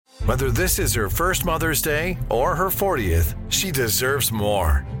Whether this is her first Mother's Day or her 40th, she deserves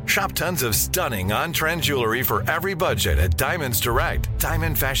more. Shop tons of stunning on-trend jewelry for every budget at Diamonds Direct.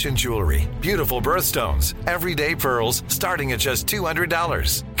 Diamond fashion jewelry, beautiful birthstones, everyday pearls starting at just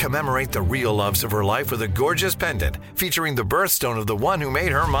 $200. Commemorate the real loves of her life with a gorgeous pendant featuring the birthstone of the one who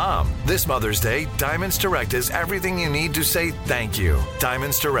made her mom. This Mother's Day, Diamonds Direct is everything you need to say thank you.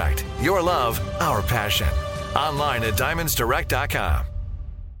 Diamonds Direct. Your love, our passion. Online at diamondsdirect.com.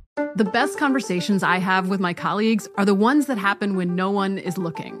 The best conversations I have with my colleagues are the ones that happen when no one is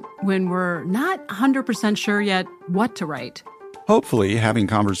looking, when we're not 100% sure yet what to write. Hopefully, having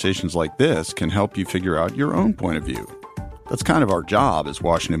conversations like this can help you figure out your own point of view. That's kind of our job as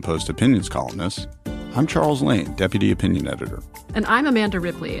Washington Post opinions columnists. I'm Charles Lane, Deputy Opinion Editor. And I'm Amanda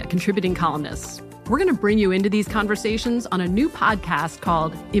Ripley, a contributing columnist. We're going to bring you into these conversations on a new podcast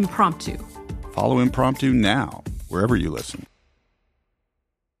called Impromptu. Follow Impromptu now, wherever you listen.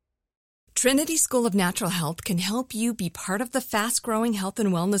 Trinity School of Natural Health can help you be part of the fast-growing health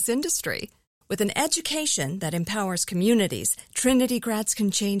and wellness industry. With an education that empowers communities, Trinity grads can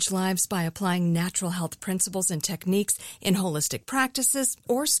change lives by applying natural health principles and techniques in holistic practices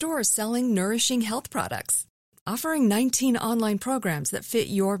or stores selling nourishing health products. Offering 19 online programs that fit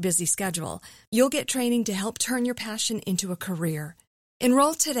your busy schedule, you'll get training to help turn your passion into a career.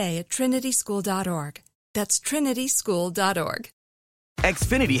 Enroll today at trinityschool.org. That's trinityschool.org.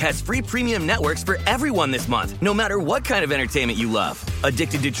 Xfinity has free premium networks for everyone this month, no matter what kind of entertainment you love.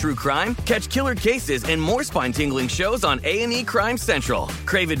 Addicted to true crime? Catch killer cases and more spine-tingling shows on A&E Crime Central.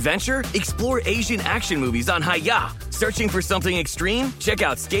 Crave adventure? Explore Asian action movies on Hi-YAH. Searching for something extreme? Check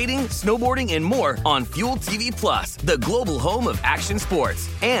out skating, snowboarding, and more on Fuel TV Plus, the global home of action sports.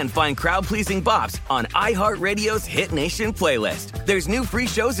 And find crowd-pleasing bops on iHeartRadio's Hit Nation playlist. There's new free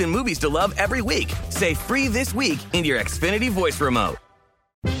shows and movies to love every week. Say free this week in your Xfinity voice remote.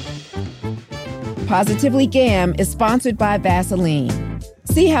 Positively Gam is sponsored by Vaseline.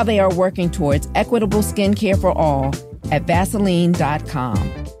 See how they are working towards equitable skincare for all at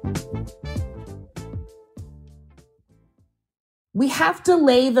Vaseline.com. We have to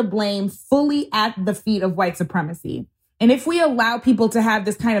lay the blame fully at the feet of white supremacy. And if we allow people to have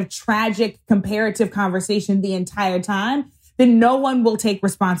this kind of tragic comparative conversation the entire time, then no one will take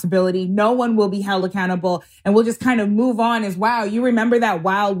responsibility. No one will be held accountable. And we'll just kind of move on as, wow, you remember that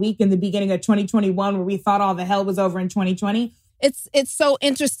wild week in the beginning of 2021 where we thought all the hell was over in 2020? It's so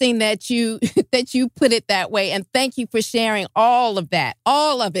interesting that you put it that way. And thank you for sharing all of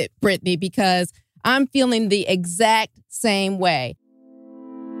it, Brittany, because I'm feeling the exact same way.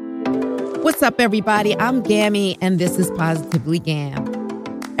 What's up, everybody? I'm Gammy, and this is Positively Gam.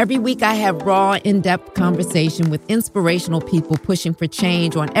 Every week I have raw, in-depth conversation with inspirational people pushing for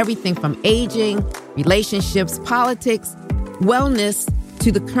change on everything from aging, relationships, politics, wellness,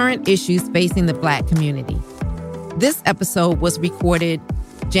 to the current issues facing the Black community. This episode was recorded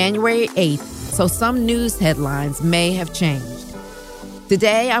January 8th, so some news headlines may have changed.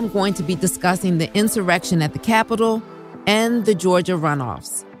 Today, I'm going to be discussing the insurrection at the Capitol and the Georgia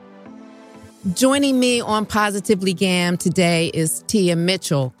runoffs. Joining me on Positively Gam today is Tia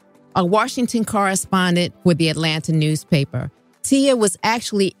Mitchell, a Washington correspondent for the Atlanta newspaper. Tia was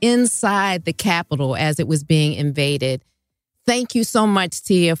actually inside the Capitol as it was being invaded. Thank you so much,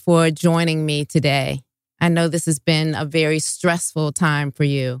 Tia, for joining me today. I know this has been a very stressful time for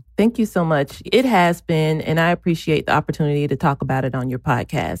you. Thank you so much. It has been, and I appreciate the opportunity to talk about it on your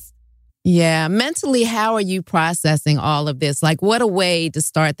podcast. Yeah. Mentally, how are you processing all of this? Like, what a way to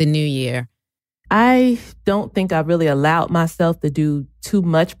start the new year. I don't think I really allowed myself to do too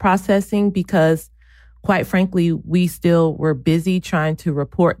much processing because, quite frankly, we still were busy trying to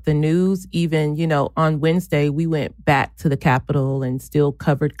report the news. Even, on Wednesday, we went back to the Capitol and still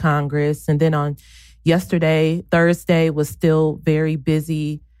covered Congress. And then on Thursday was still very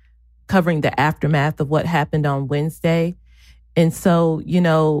busy covering the aftermath of what happened on Wednesday. And so,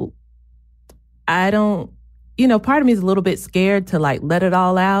 I don't, part of me is a little bit scared to let it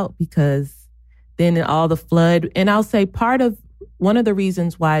all out because then all the flood. And I'll say one of the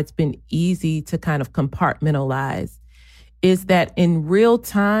reasons why it's been easy to kind of compartmentalize is that in real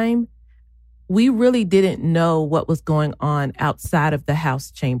time, we really didn't know what was going on outside of the House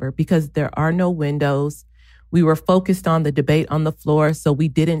chamber because there are no windows. We were focused on the debate on the floor, so we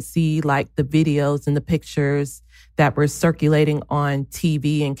didn't see the videos and the pictures that were circulating on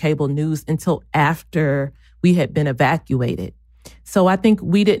TV and cable news until after we had been evacuated. So I think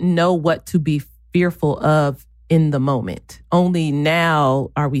we didn't know what to be fearful of in the moment. Only now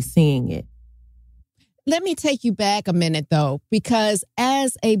are we seeing it. Let me take you back a minute, though, because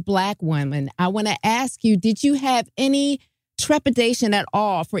as a Black woman, I want to ask you, did you have any trepidation at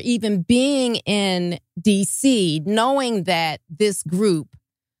all for even being in D.C., knowing that this group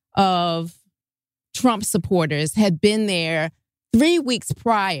of Trump supporters had been there 3 weeks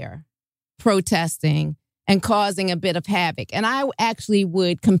prior protesting and causing a bit of havoc? And I actually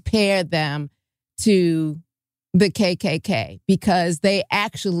would compare them to the KKK because they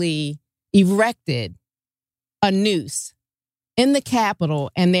actually erected a noose in the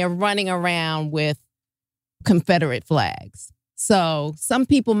Capitol and they're running around with Confederate flags. So some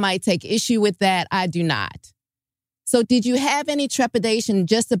people might take issue with that. I do not. So did you have any trepidation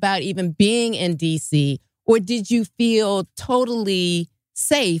just about even being in D.C., or did you feel totally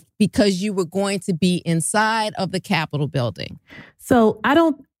safe because you were going to be inside of the Capitol building? So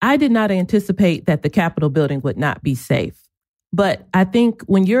I did not anticipate that the Capitol building would not be safe. But I think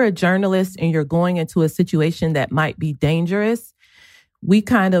when you're a journalist and you're going into a situation that might be dangerous, we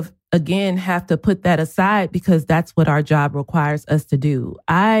kind of, again, have to put that aside because that's what our job requires us to do.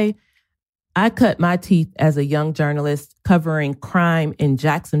 I cut my teeth as a young journalist covering crime in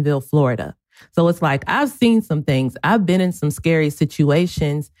Jacksonville, Florida. So it's like, I've seen some things. I've been in some scary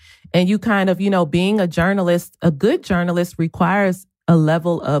situations. And you kind of, being a journalist, a good journalist requires a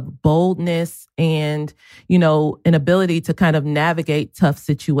level of boldness and, an ability to kind of navigate tough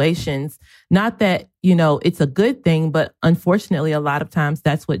situations. Not that, it's a good thing, but unfortunately, a lot of times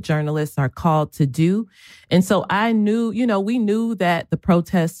that's what journalists are called to do. And so I knew, we knew that the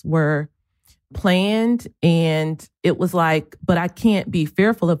protests were planned, and it was like, but I can't be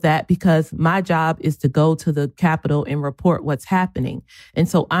fearful of that because my job is to go to the Capitol and report what's happening. And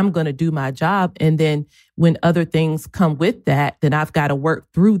so I'm going to do my job. And then when other things come with that, then I've got to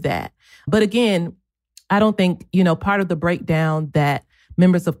work through that. But again, I don't think, part of the breakdown that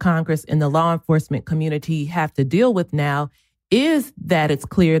members of Congress and the law enforcement community have to deal with now is that it's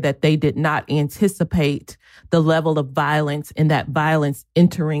clear that they did not anticipate the level of violence and that violence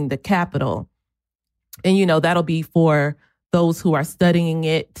entering the Capitol. And, that'll be for those who are studying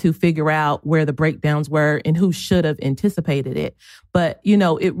it to figure out where the breakdowns were and who should have anticipated it. But,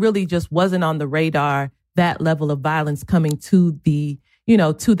 it really just wasn't on the radar, that level of violence coming to the,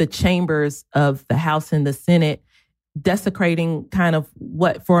 to the chambers of the House and the Senate, desecrating kind of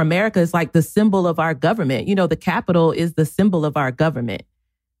what for America is like the symbol of our government. The Capitol is the symbol of our government.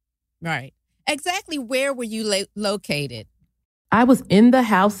 Right. Exactly where were you located? I was in the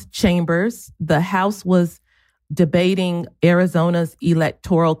House chambers. The House was debating Arizona's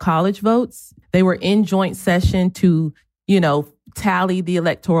electoral college votes. They were in joint session to, tally the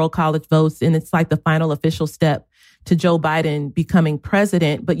electoral college votes. And it's like the final official step to Joe Biden becoming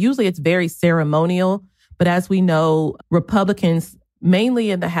president. But usually it's very ceremonial. But as we know, Republicans,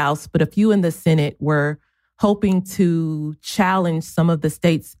 mainly in the House, but a few in the Senate, were hoping to challenge some of the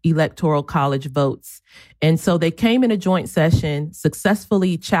state's electoral college votes. And so they came in a joint session,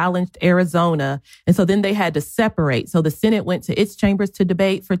 successfully challenged Arizona. And so then they had to separate. So the Senate went to its chambers to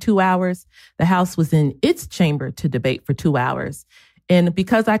debate for 2 hours. The House was in its chamber to debate for 2 hours. And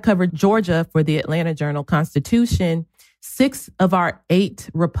because I covered Georgia for the Atlanta Journal-Constitution, 6 of our 8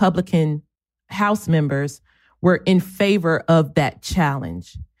 Republican House members were in favor of that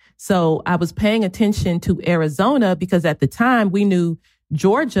challenge. So I was paying attention to Arizona because at the time we knew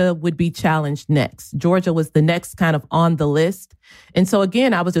Georgia would be challenged next. Georgia was the next kind of on the list. And so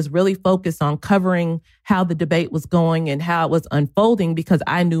again, I was just really focused on covering how the debate was going and how it was unfolding because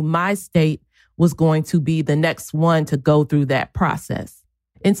I knew my state was going to be the next one to go through that process.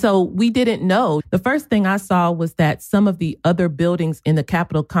 And so we didn't know. The first thing I saw was that some of the other buildings in the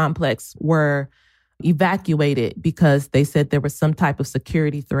Capitol complex were evacuated because they said there was some type of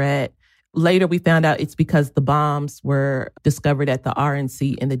security threat. Later, we found out it's because the bombs were discovered at the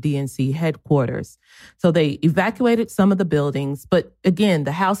RNC and the DNC headquarters. So they evacuated some of the buildings. But again,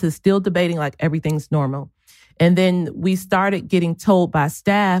 the House is still debating like everything's normal. And then we started getting told by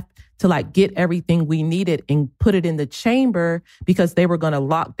staff to get everything we needed and put it in the chamber because they were going to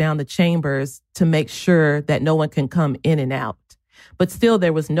lock down the chambers to make sure that no one can come in and out. But still,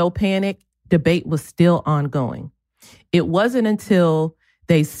 there was no panic. Debate was still ongoing. It wasn't until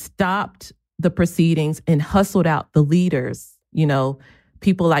they stopped the proceedings and hustled out the leaders,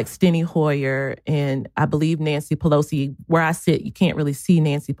 people like Steny Hoyer and I believe Nancy Pelosi. Where I sit, you can't really see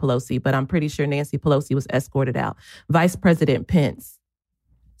Nancy Pelosi, but I'm pretty sure Nancy Pelosi was escorted out. Vice President Pence.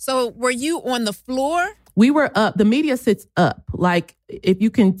 So were you on the floor? We were up. The media sits up. Like if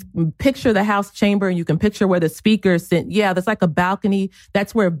you can picture the House chamber and you can picture where the speakers sit. Yeah, that's like a balcony.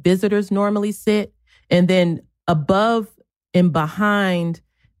 That's where visitors normally sit. And then above and behind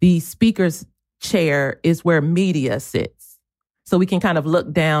the speaker's chair is where media sits. So we can kind of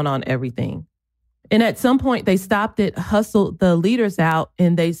look down on everything. And at some point they stopped it, hustled the leaders out,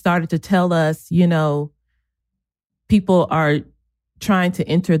 and they started to tell us, you know, people are trying to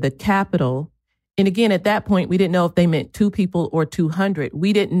enter the Capitol. And again, at that point, we didn't know if they meant 2 people or 200.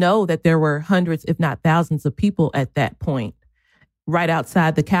 We didn't know that there were hundreds, if not thousands of people at that point, right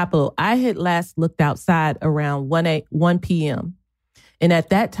outside the Capitol. I had last looked outside around 1 p.m. And at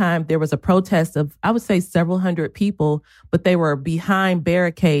that time, there was a protest of, I would say, several hundred people, but they were behind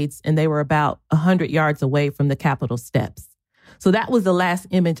barricades and they were about 100 yards away from the Capitol steps. So that was the last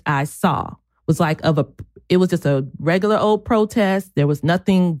image I saw. It was just a regular old protest. There was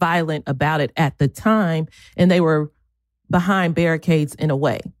nothing violent about it at the time. And they were behind barricades in a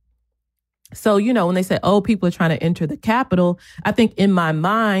way. So, you know, when they say, oh, people are trying to enter the Capitol, I think in my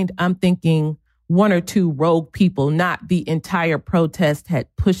mind, I'm thinking 1 or 2 rogue people, not the entire protest had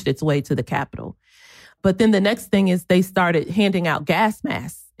pushed its way to the Capitol. But then the next thing is they started handing out gas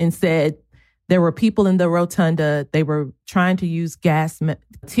masks and said there were people in the rotunda. They were trying to use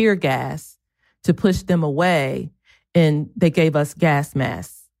tear gas to push them away, and they gave us gas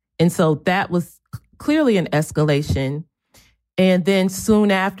masks. And so that was clearly an escalation. And then soon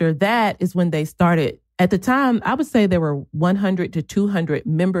after that is when they started. At the time, I would say there were 100 to 200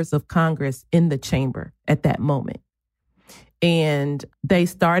 members of Congress in the chamber at that moment. And they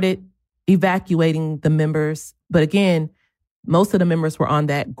started evacuating the members. But again, most of the members were on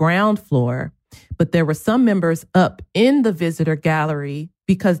that ground floor. But there were some members up in the visitor gallery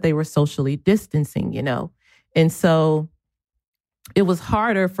because they were socially distancing, you know. And so it was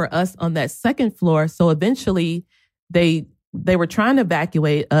harder for us on that second floor. So eventually they were trying to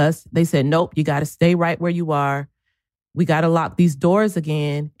evacuate us. They said, nope, you got to stay right where you are. We got to lock these doors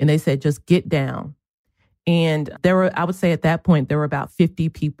again. And they said, just get down. And I would say at that point, there were about 50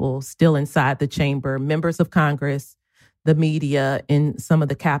 people still inside the chamber, members of Congress, the media, and some of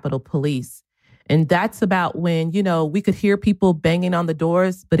the Capitol Police. And that's about when, you know, we could hear people banging on the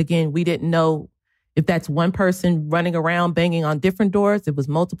doors. But again, we didn't know if that's one person running around banging on different doors. It was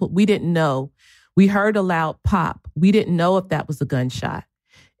multiple. We didn't know. We heard a loud pop. We didn't know if that was a gunshot.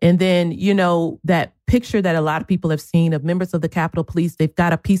 And then, you know, that picture that a lot of people have seen of members of the Capitol Police, they've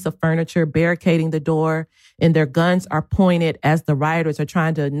got a piece of furniture barricading the door and their guns are pointed as the rioters are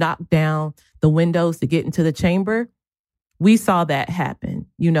trying to knock down the windows to get into the chamber. We saw that happen,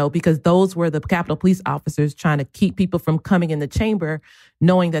 you know, because those were the Capitol Police officers trying to keep people from coming in the chamber,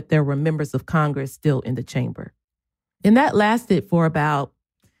 knowing that there were members of Congress still in the chamber. And that lasted for about,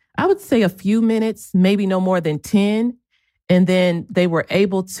 I would say, a few minutes, maybe no more than 10. And then they were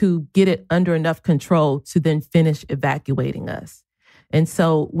able to get it under enough control to then finish evacuating us. And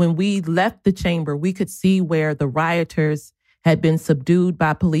so when we left the chamber, we could see where the rioters had been subdued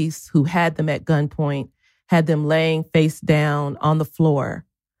by police who had them at gunpoint, had them laying face down on the floor.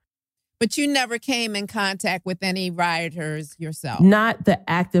 But you never came in contact with any rioters yourself? Not the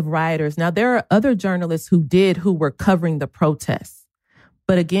active rioters. Now, there are other journalists who were covering the protests.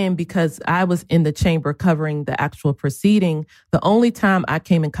 But again, because I was in the chamber covering the actual proceeding, the only time I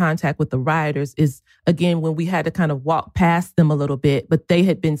came in contact with the rioters is, again, when we had to kind of walk past them a little bit, but they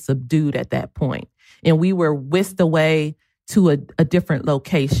had been subdued at that point. And we were whisked away to a different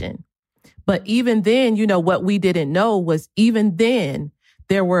location. But even then, you know, what we didn't know was even then,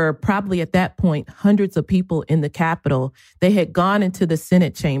 there were probably at that point hundreds of people in the Capitol. They had gone into the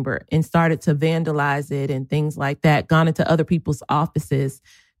Senate chamber and started to vandalize it and things like that, gone into other people's offices,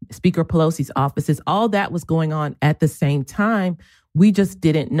 Speaker Pelosi's offices. All that was going on at the same time. We just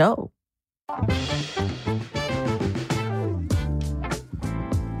didn't know.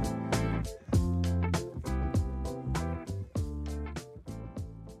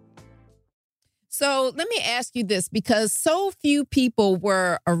 So let me ask you this, because so few people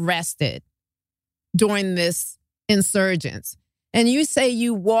were arrested during this insurgence. And you say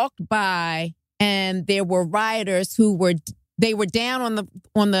you walked by and there were rioters who were down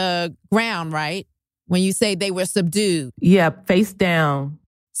on the ground, right? When you say they were subdued. Yeah, face down.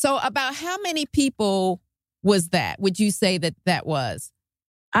 So about how many people was that? Would you say that was?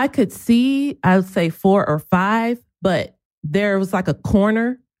 I could see, I would say 4 or 5, but there was like a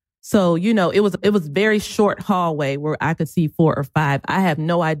corner. So, you know, it was very short hallway where I could see 4 or 5. I have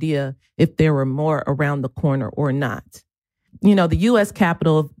no idea if there were more around the corner or not. You know, the U.S.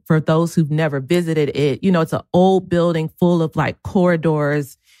 Capitol, for those who've never visited it, you know, it's an old building full of like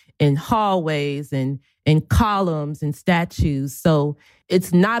corridors and hallways and columns and statues. So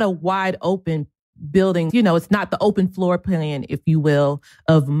it's not a wide open building. You know, it's not the open floor plan, if you will,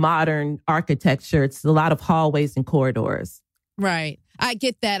 of modern architecture. It's a lot of hallways and corridors. Right. I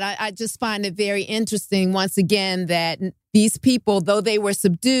get that. I just find it very interesting, once again, that these people, though they were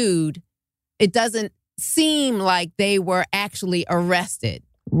subdued, it doesn't seem like they were actually arrested.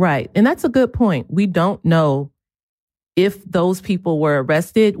 Right. And that's a good point. We don't know if those people were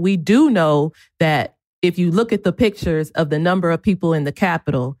arrested. We do know that if you look at the pictures of the number of people in the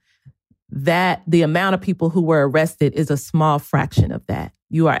Capitol, that the amount of people who were arrested is a small fraction of that.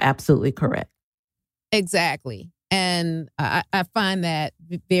 You are absolutely correct. Exactly. And I find that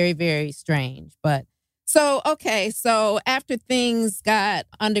very, very strange. But so after things got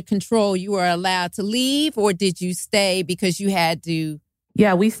under control, you were allowed to leave, or did you stay because you had to?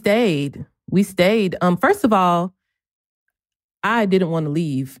 Yeah, we stayed. First of all, I didn't want to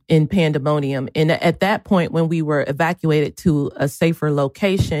leave in pandemonium. And at that point, when we were evacuated to a safer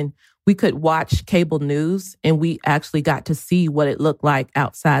location, we could watch cable news, and we actually got to see what it looked like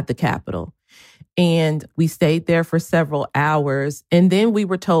outside the Capitol. And we stayed there for several hours. And then we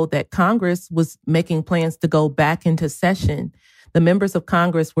were told that Congress was making plans to go back into session. The members of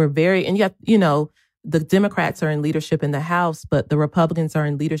Congress were and yet, the Democrats are in leadership in the House, but the Republicans are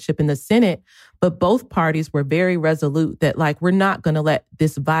in leadership in the Senate. But both parties were very resolute that, we're not going to let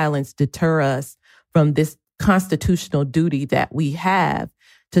this violence deter us from this constitutional duty that we have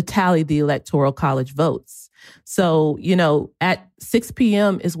to tally the Electoral College votes. So, at 6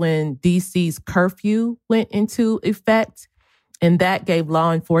 p.m. is when DC's curfew went into effect. And that gave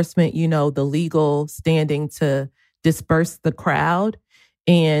law enforcement, the legal standing to disperse the crowd.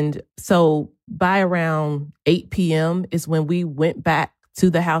 And so by around 8 p.m. is when we went back to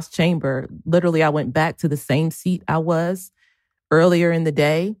the House chamber. Literally, I went back to the same seat I was earlier in the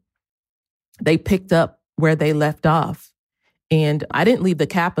day. They picked up where they left off. And I didn't leave the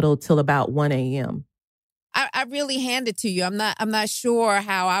Capitol till about 1 a.m. I really hand it to you. I'm not sure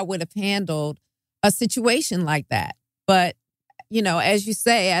how I would have handled a situation like that. But, as you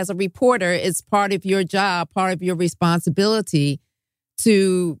say, as a reporter, it's part of your job, part of your responsibility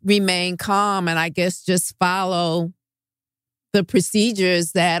to remain calm and I guess just follow the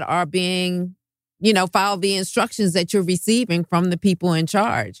procedures that are being, follow the instructions that you're receiving from the people in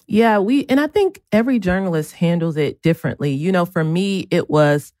charge. Yeah, and I think every journalist handles it differently. For me, it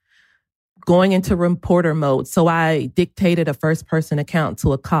was going into reporter mode. So I dictated a first person account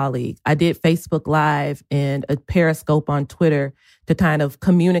to a colleague. I did Facebook Live and a Periscope on Twitter to kind of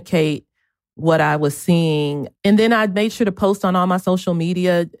communicate what I was seeing. And then I made sure to post on all my social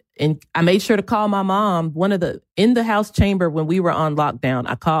media, and I made sure to call my mom. In the House chamber when we were on lockdown,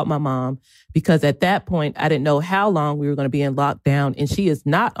 I called my mom because at that point, I didn't know how long we were going to be in lockdown, and she is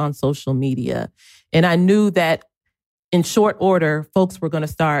not on social media. And I knew that in short order, folks were going to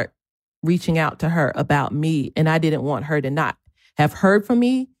start reaching out to her about me, and I didn't want her to not have heard from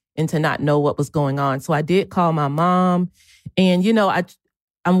me and to not know what was going on. So I did call my mom, and,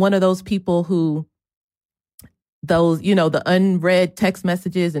 I'm one of those people who the unread text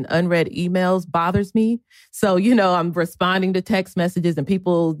messages and unread emails bothers me. So, I'm responding to text messages and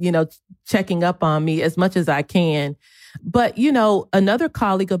people, checking up on me as much as I can. But, another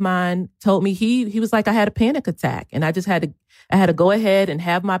colleague of mine told me he was like, I had a panic attack, and I just had to go ahead and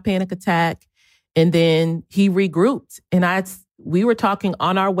have my panic attack. And then he regrouped, and we were talking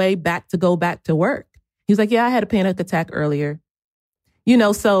on our way back to work. He was like, yeah, I had a panic attack earlier.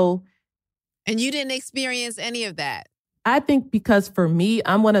 So. And you didn't experience any of that? I think because for me,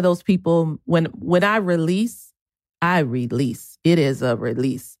 I'm one of those people, when I release, I release. It is a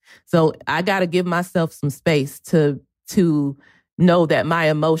release. So I got to give myself some space to know that my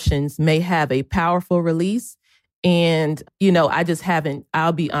emotions may have a powerful release. And,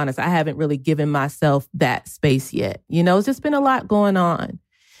 I'll be honest, I haven't really given myself that space yet. It's just been a lot going on.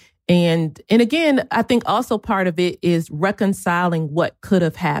 And again, I think also part of it is reconciling what could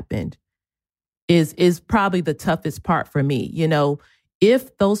have happened is probably the toughest part for me.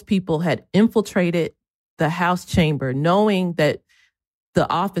 If those people had infiltrated the House chamber, knowing that the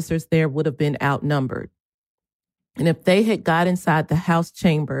officers there would have been outnumbered, and if they had got inside the House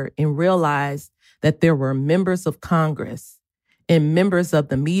chamber and realized that there were members of Congress and members of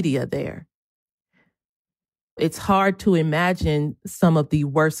the media there, it's hard to imagine some of the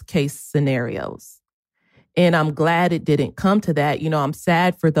worst case scenarios. And I'm glad it didn't come to that. I'm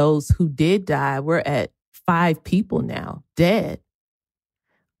sad for those who did die. We're at 5 people now dead.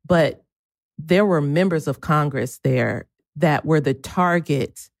 But there were members of Congress there that were the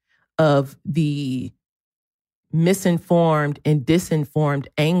target of the misinformed and disinformed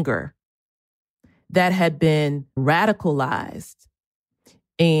anger that had been radicalized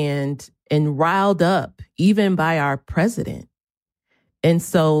and riled up even by our president.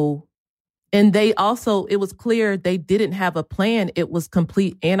 And they also, it was clear they didn't have a plan. It was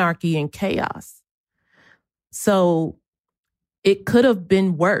complete anarchy and chaos. So it could have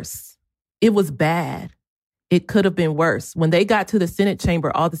been worse. it was bad. It could have been worse. When they got to the Senate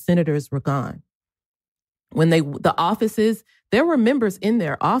chamber, all the senators were gone. When the offices, there were members in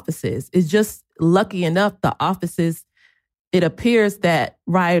their offices. It's just lucky enough, the offices, it appears that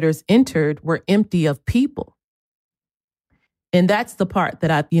rioters entered were empty of people. And that's the part that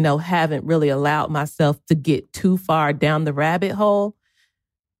I, haven't really allowed myself to get too far down the rabbit hole.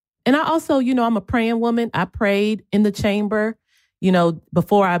 And I also, I'm a praying woman. I prayed in the chamber.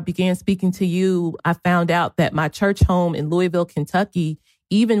 Before I began speaking to you, I found out that my church home in Louisville, Kentucky,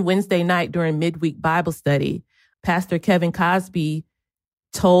 even Wednesday night during midweek Bible study, Pastor Kevin Cosby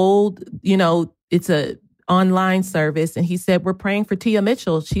told, it's a online service. And he said, we're praying for Tia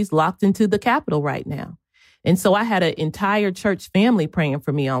Mitchell. She's locked into the Capitol right now. And so I had an entire church family praying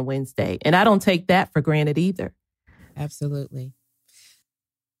for me on Wednesday. And I don't take that for granted either. Absolutely.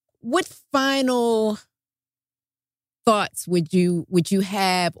 What final thoughts would you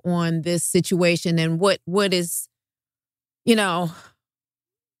have on this situation, and what is,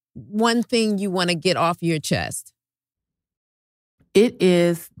 one thing you want to get off your chest? It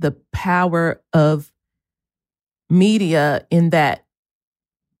is the power of media, in that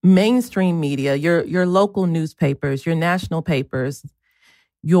mainstream media, your local newspapers, your national papers,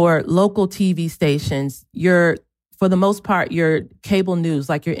 your local TV stations, for the most part, your cable news,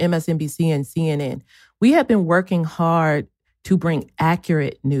 like your MSNBC and CNN. We have been working hard to bring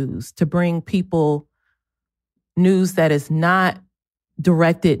accurate news, to bring people news that is not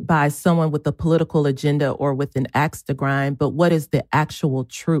directed by someone with a political agenda or with an axe to grind, but what is the actual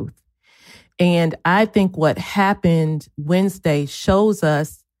truth. And I think what happened Wednesday shows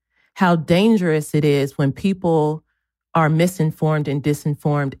us how dangerous it is when people are misinformed and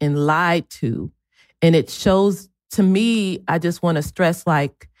disinformed and lied to. And it shows, to me, I just want to stress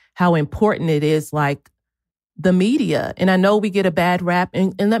how important it is, the media. And I know we get a bad rap.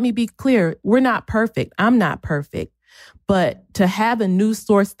 And let me be clear, we're not perfect. I'm not perfect. But to have a news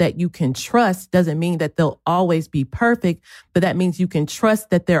source that you can trust doesn't mean that they'll always be perfect, but that means you can trust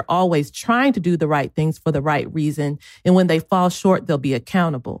that they're always trying to do the right things for the right reason. And when they fall short, they'll be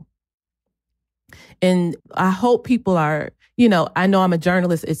accountable. And I hope people are, I know I'm a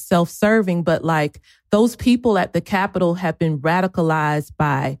journalist, it's self-serving, but those people at the Capitol have been radicalized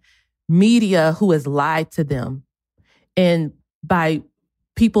by media who has lied to them, and by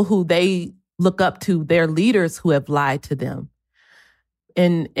people who they look up to, their leaders who have lied to them.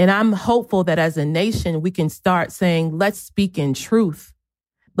 And I'm hopeful that as a nation, we can start saying, let's speak in truth.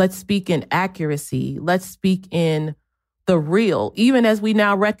 Let's speak in accuracy. Let's speak in the real, even as we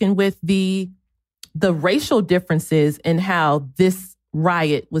now reckon with the racial differences in how this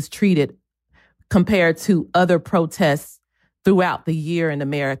riot was treated compared to other protests throughout the year in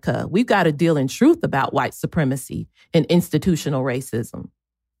America. We've got to deal in truth about white supremacy and institutional racism.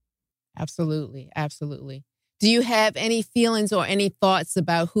 Absolutely. Absolutely. Do you have any feelings or any thoughts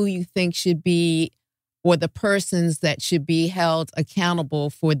about who you think should be, or the persons that should be held accountable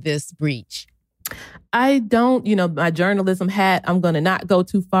for this breach? I don't, my journalism hat, I'm going to not go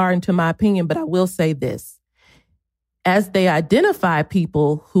too far into my opinion, but I will say this. As they identify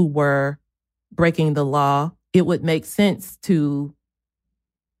people who were breaking the law, it would make sense to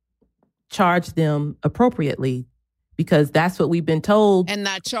charge them appropriately, because that's what we've been told. And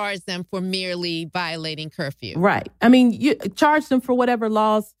not charge them for merely violating curfew. Right. I mean, you charge them for whatever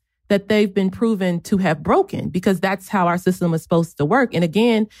laws that they've been proven to have broken, because that's how our system is supposed to work. And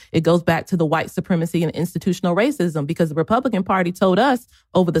again, it goes back to the white supremacy and institutional racism, because the Republican Party told us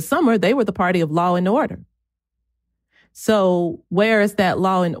over the summer they were the party of law and order. So where is that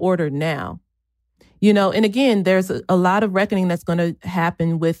law and order now? And again, there's a lot of reckoning that's going to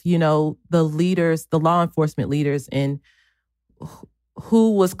happen with, the leaders, the law enforcement leaders, and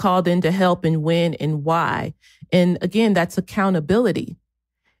who was called in to help and when and why. And again, that's accountability.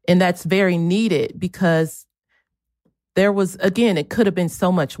 And that's very needed, because there was, again, it could have been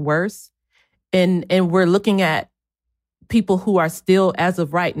so much worse. And we're looking at people who are still, as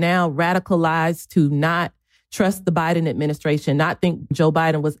of right now, radicalized to not trust the Biden administration, not think Joe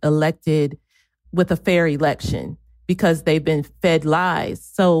Biden was elected with a fair election, because they've been fed lies.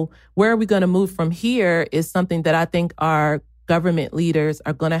 So where are we going to move from here is something that I think our government leaders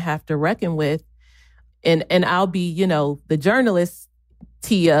are going to have to reckon with. And I'll be, the journalist,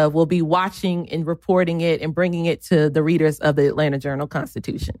 Tia, will be watching and reporting it and bringing it to the readers of the Atlanta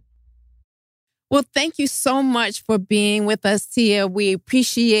Journal-Constitution. Well, thank you so much for being with us, Tia. We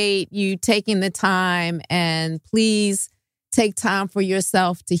appreciate you taking the time, and please take time for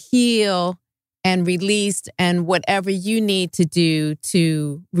yourself to heal and release, and whatever you need to do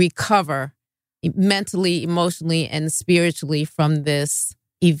to recover mentally, emotionally, and spiritually from this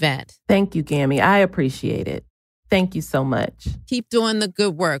event. Thank you, Gammy. I appreciate it. Thank you so much. Keep doing the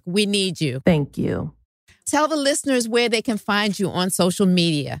good work. We need you. Thank you. Tell the listeners where they can find you on social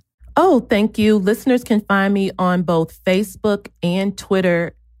media. Oh, thank you. Listeners can find me on both Facebook and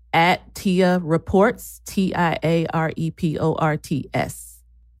Twitter at Tia Reports, TIAREPORTS.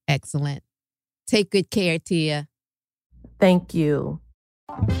 Excellent. Take good care, Tia. Thank you.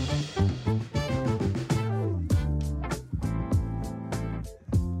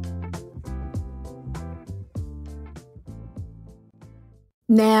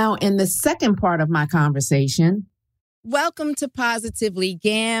 Now, in the second part of my conversation, welcome to Positively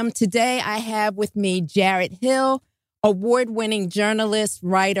Gam. Today, I have with me Jarrett Hill, award-winning journalist,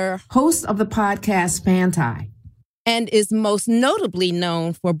 writer, host of the podcast Fanti, and is most notably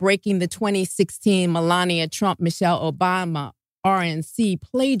known for breaking the 2016 Melania Trump-Michelle Obama RNC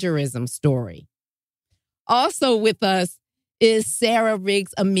plagiarism story. Also with us is Sarah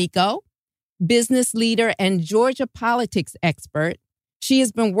Riggs Amico, business leader and Georgia politics expert. She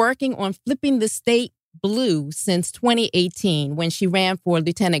has been working on flipping the state blue since 2018 when she ran for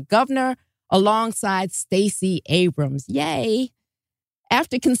lieutenant governor alongside Stacey Abrams. Yay!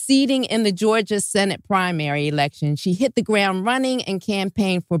 After conceding in the Georgia Senate primary election, she hit the ground running and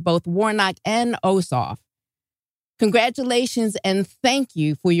campaigned for both Warnock and Ossoff. Congratulations and thank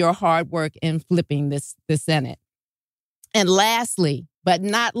you for your hard work in flipping the Senate. And lastly, but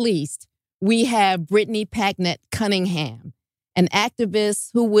not least, we have Brittany Packnett Cunningham, an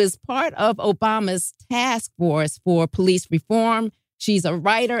activist who was part of Obama's task force for police reform. She's a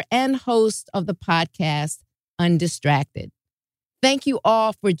writer and host of the podcast Undistracted. Thank you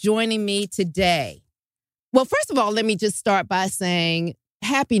all for joining me today. Well, first of all, let me just start by saying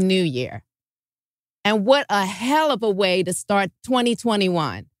Happy New Year. And what a hell of a way to start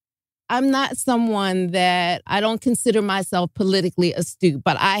 2021. I'm not someone that I don't consider myself politically astute,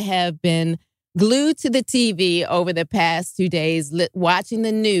 but I have been glued to the TV over the past 2 days, watching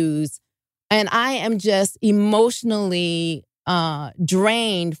the news, and I am just emotionally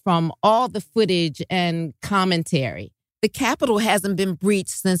drained from all the footage and commentary. The Capitol hasn't been breached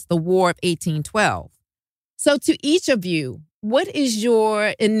since the War of 1812. So to each of you, what is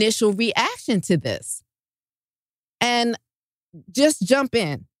your initial reaction to this? And just jump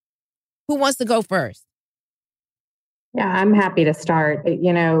in. Who wants to go first? Yeah, I'm happy to start.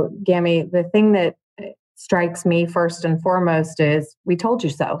 You know, Gammy, the thing that strikes me first and foremost is we told you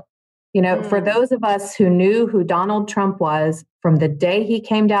so. You know, for those of us who knew who Donald Trump was from the day he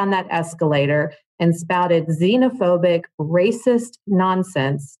came down that escalator and spouted xenophobic, racist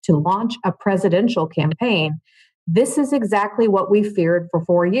nonsense to launch a presidential campaign, this is exactly what we feared for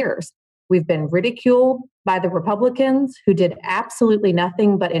 4 years. We've been ridiculed by the Republicans who did absolutely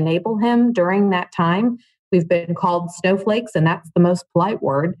nothing but enable him during that time. We've been called snowflakes, and that's the most polite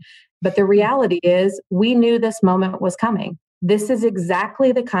word. But the reality is we knew this moment was coming. This is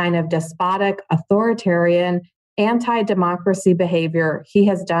exactly the kind of despotic, authoritarian, anti-democracy behavior he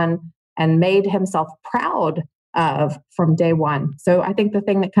has done and made himself proud of from day one. So I think the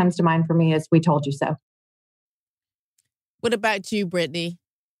thing that comes to mind for me is we told you so. What about you, Brittany?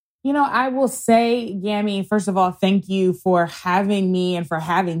 You know, I will say, Gammy, first of all, thank you for having me and for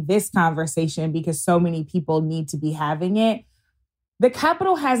having this conversation because so many people need to be having it. The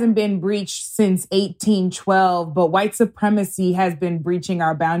Capitol hasn't been breached since 1812, but white supremacy has been breaching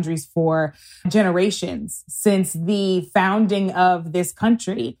our boundaries for generations since the founding of this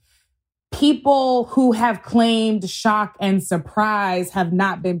country. People who have claimed shock and surprise have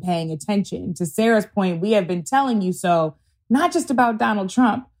not been paying attention. To Sarah's point, we have been telling you so, not just about Donald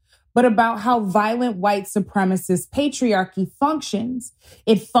Trump, but about how violent white supremacist patriarchy functions.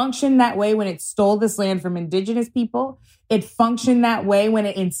 It functioned that way when it stole this land from indigenous people. It functioned that way when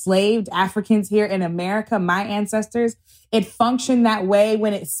it enslaved Africans here in America, my ancestors. It functioned that way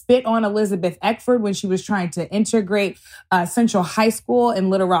when it spit on Elizabeth Eckford when she was trying to integrate Central High School in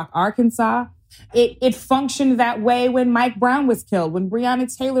Little Rock, Arkansas. It functioned that way when Mike Brown was killed, when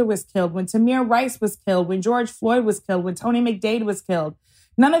Breonna Taylor was killed, when Tamir Rice was killed, when George Floyd was killed, when Tony McDade was killed.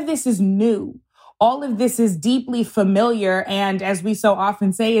 None of this is new. All of this is deeply familiar and, as we so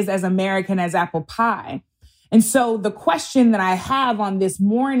often say, is as American as apple pie. And so the question that I have on this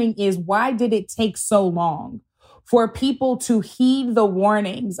morning is, why did it take so long for people to heed the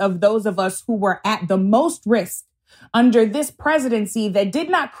warnings of those of us who were at the most risk under this presidency that did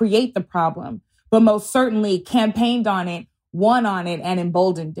not create the problem, but most certainly campaigned on it, won on it, and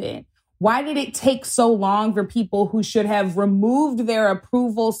emboldened it? Why did it take so long for people who should have removed their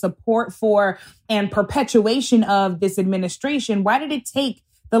approval, support for, and perpetuation of this administration? Why did it take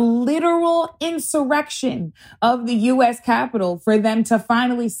the literal insurrection of the U.S. Capitol for them to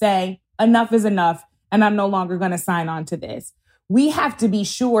finally say, enough is enough, and I'm no longer going to sign on to this. We have to be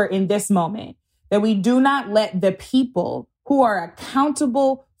sure in this moment that we do not let the people who are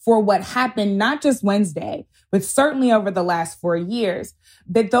accountable for what happened, not just Wednesday, but certainly over the last 4 years,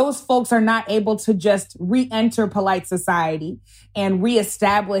 that those folks are not able to just re-enter polite society and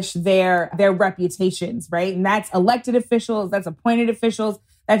reestablish their reputations, right? And that's elected officials, that's appointed officials,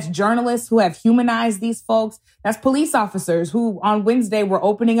 that's journalists who have humanized these folks. That's police officers who on Wednesday were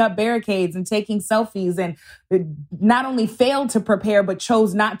opening up barricades and taking selfies and not only failed to prepare, but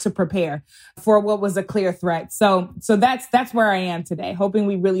chose not to prepare for what was a clear threat. So that's where I am today, hoping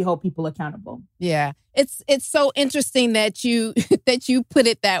we really hold people accountable. Yeah, it's so interesting that you that you put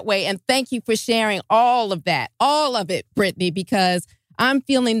it that way. And thank you for sharing all of it, Brittany, because I'm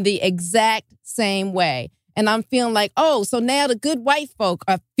feeling the exact same way. And I'm feeling like, oh, so now the good white folk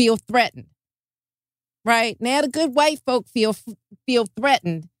feel threatened, right? Now the good white folk feel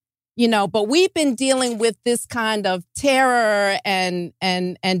threatened, but we've been dealing with this kind of terror and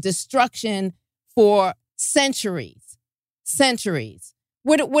destruction for centuries.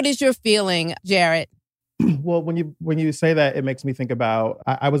 What is your feeling, Jared? Well, when you say that, it makes me think about,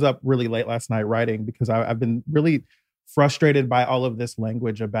 I was up really late last night writing because I've been really frustrated by all of this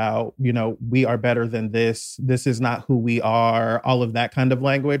language about, we are better than this. This is not who we are. All of that kind of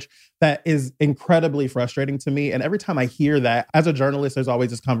language that is incredibly frustrating to me. And every time I hear that, as a journalist, there's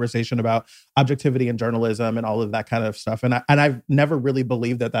always this conversation about objectivity in journalism and all of that kind of stuff. And I've never really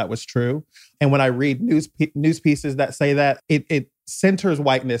believed that was true. And when I read news pieces that say that, it centers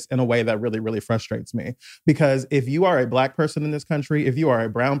whiteness in a way that really, really frustrates me. Because if you are a Black person in this country, if you are a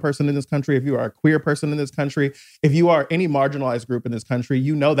brown person in this country, if you are a queer person in this country, if you are any marginalized group in this country,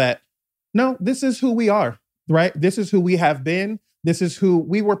 you know that, no, this is who we are, right? This is who we have been. This is who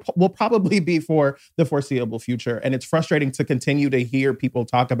we will probably be for the foreseeable future. And it's frustrating to continue to hear people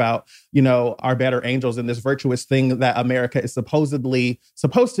talk about, our better angels and this virtuous thing that America is supposedly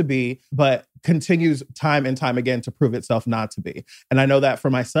supposed to be, but continues time and time again to prove itself not to be. And I know that for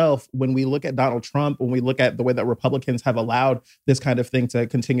myself, when we look at Donald Trump, when we look at the way that Republicans have allowed this kind of thing to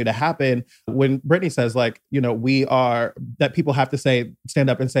continue to happen, when Brittany says that people have to stand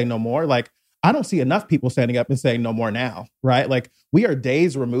up and say no more, I don't see enough people standing up and saying no more now, right? We are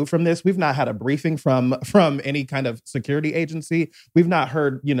days removed from this. We've not had a briefing from any kind of security agency. We've not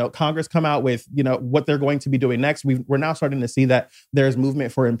heard, Congress come out with, what they're going to be doing next. We're now starting to see that there's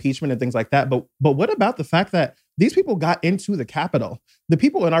movement for impeachment and things like that. But what about the fact that these people got into the Capitol? The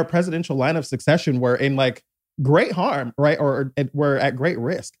people in our presidential line of succession were in great harm, right? Or were at great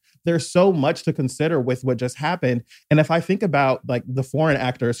risk. There's so much to consider with what just happened. And if I think about the foreign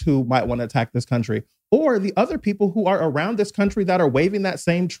actors who might want to attack this country, or the other people who are around this country that are waving that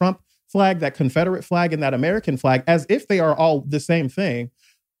same Trump flag, that Confederate flag, and that American flag, as if they are all the same thing,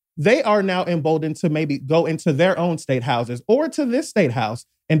 they are now emboldened to maybe go into their own state houses or to this state house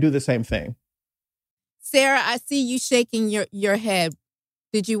and do the same thing. Sarah, I see you shaking your head.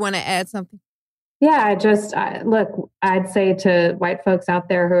 Did you want to add something? Yeah, look, I'd say to white folks out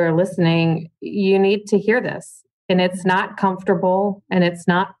there who are listening, you need to hear this. And it's not comfortable and it's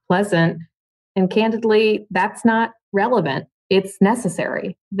not pleasant. And candidly, that's not relevant. It's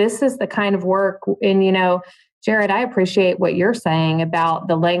necessary. This is the kind of work. And, Jared, I appreciate what you're saying about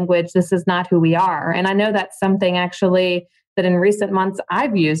the language. This is not who we are. And I know that's something actually that in recent months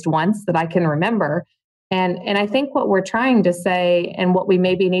I've used once that I can remember. And I think what we're trying to say and what we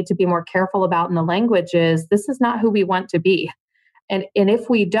maybe need to be more careful about in the language is this is not who we want to be. And if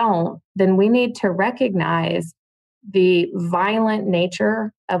we don't, then we need to recognize the violent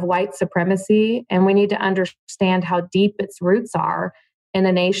nature of white supremacy. And we need to understand how deep its roots are in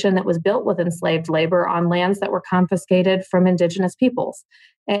a nation that was built with enslaved labor on lands that were confiscated from indigenous peoples.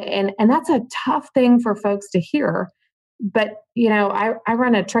 And that's a tough thing for folks to hear. But, I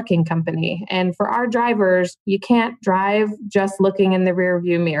run a trucking company, and for our drivers, you can't drive just looking in the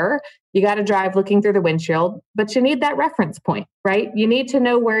rearview mirror. You got to drive looking through the windshield, but you need that reference point, right? You need to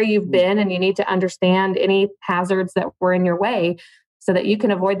know where you've been, and you need to understand any hazards that were in your way so that you can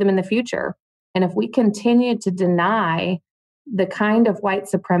avoid them in the future. And if we continue to deny the kind of white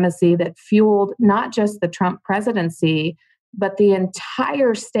supremacy that fueled not just the Trump presidency, but the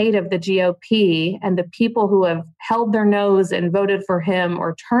entire state of the GOP and the people who have held their nose and voted for him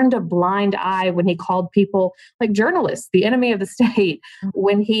or turned a blind eye when he called people like journalists the enemy of the state,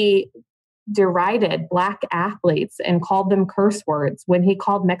 when he derided Black athletes and called them curse words, when he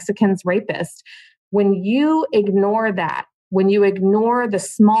called Mexicans rapists. When you ignore that, when you ignore the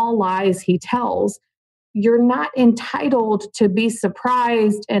small lies he tells, you're not entitled to be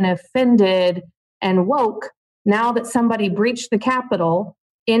surprised and offended and woke now that somebody breached the Capitol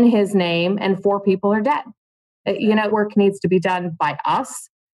in his name and 4 people are dead. Work needs to be done by us,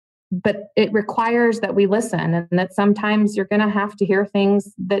 but it requires that we listen, and that sometimes you're going to have to hear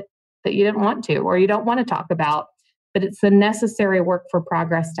things that you didn't want to, or you don't want to talk about, but it's the necessary work for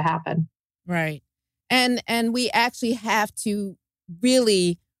progress to happen. Right. And we actually have to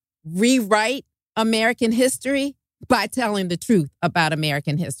really rewrite American history by telling the truth about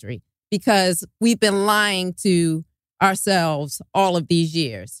American history, because we've been lying to ourselves all of these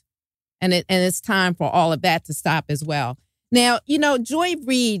years. And it's time for all of that to stop as well. Now, Joy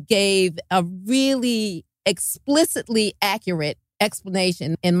Reid gave a really explicitly accurate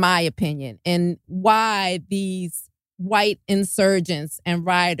explanation, in my opinion, in why these white insurgents and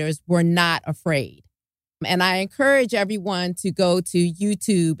rioters were not afraid. And I encourage everyone to go to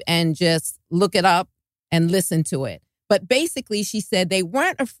YouTube and just look it up and listen to it. But basically, she said they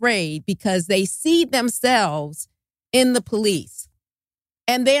weren't afraid because they see themselves in the police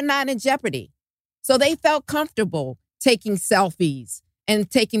and they're not in jeopardy. So they felt comfortable taking selfies and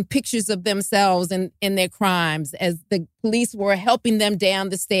taking pictures of themselves in their crimes as the police were helping them down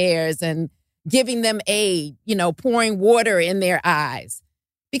the stairs and giving them aid, pouring water in their eyes,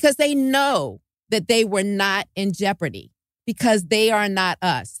 because they know that they were not in jeopardy, because they are not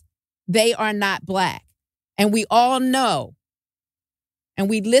us. They are not Black. And we all know, and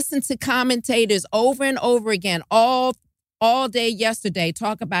we listen to commentators over and over again all day yesterday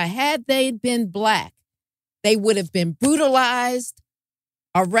talk about, had they been Black, they would have been brutalized,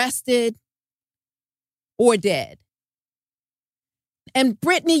 arrested, or dead. And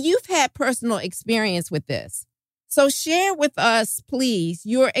Brittany, you've had personal experience with this. So share with us, please,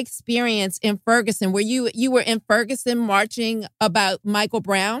 your experience in Ferguson. You were in Ferguson marching about Michael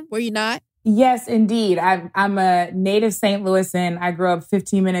Brown, were you not? Yes, indeed. I'm a native St. Louisan. I grew up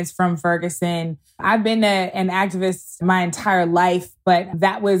 15 minutes from Ferguson. I've been an activist my entire life, but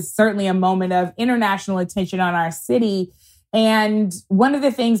that was certainly a moment of international attention on our city. And one of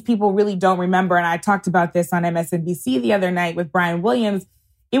the things people really don't remember, and I talked about this on MSNBC the other night with Brian Williams,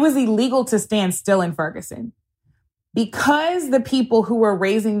 it was illegal to stand still in Ferguson. Because the people who were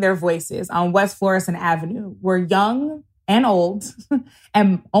raising their voices on West Florissant Avenue were young and old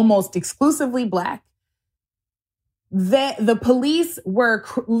and almost exclusively Black, the police were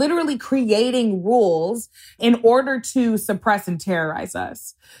literally creating rules in order to suppress and terrorize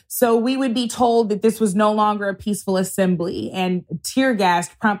us. So we would be told that this was no longer a peaceful assembly and tear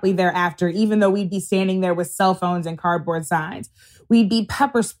gassed promptly thereafter, even though we'd be standing there with cell phones and cardboard signs. We'd be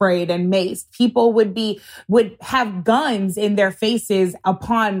pepper sprayed and maced. People would have guns in their faces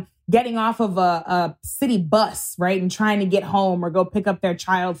upon getting off of a city bus, right, and trying to get home or go pick up their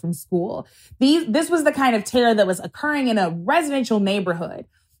child from school. This was the kind of terror that was occurring in a residential neighborhood.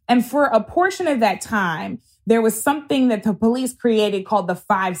 And for a portion of that time, there was something that the police created called the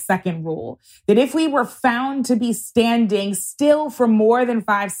 5-second rule, that if we were found to be standing still for more than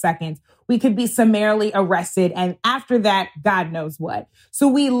 5 seconds, we could be summarily arrested. And after that, God knows what. So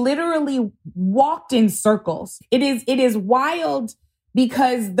we literally walked in circles. It is wild,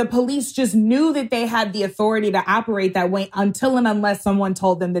 because the police just knew that they had the authority to operate that way until and unless someone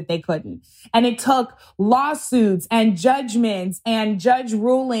told them that they couldn't. And it took lawsuits and judgments and judge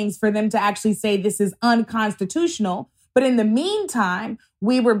rulings for them to actually say this is unconstitutional. But in the meantime,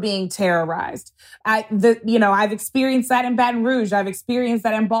 we were being terrorized. I've experienced that in Baton Rouge. I've experienced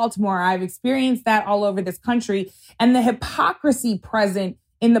that in Baltimore. I've experienced that all over this country. And the hypocrisy present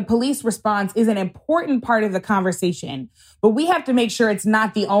in the police response is an important part of the conversation. But we have to make sure it's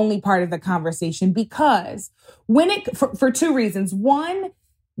not the only part of the conversation, because for 2 reasons. One,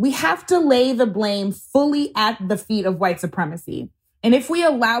 we have to lay the blame fully at the feet of white supremacy. And if we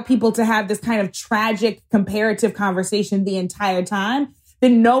allow people to have this kind of tragic comparative conversation the entire time,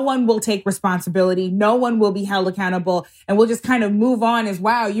 then no one will take responsibility. No one will be held accountable. And we'll just kind of move on as,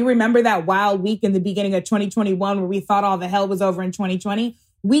 wow, you remember that wild week in the beginning of 2021 where we thought all the hell was over in 2020?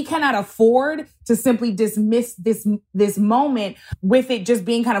 We cannot afford to simply dismiss this moment with it just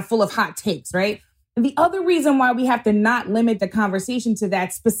being kind of full of hot takes, right? And the other reason why we have to not limit the conversation to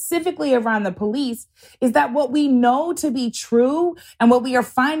that, specifically around the police, is that what we know to be true and what we are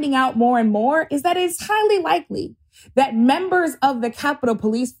finding out more and more is that it's highly likely that members of the Capitol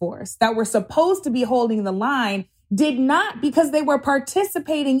Police Force that were supposed to be holding the line did not, because they were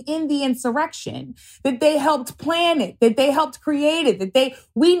participating in the insurrection, that they helped plan it, that they helped create it,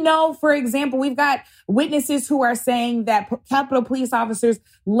 we know, for example, we've got witnesses who are saying that Capitol Police officers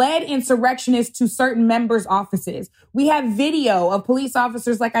led insurrectionists to certain members' offices. We have video of police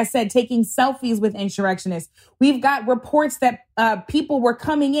officers, like I said, taking selfies with insurrectionists. We've got reports that people were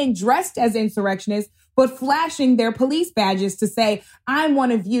coming in dressed as insurrectionists, but flashing their police badges to say, I'm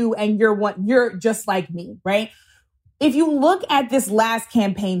one of you and you're just like me, right? If you look at this last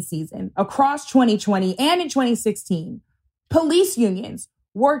campaign season across 2020 and in 2016, police unions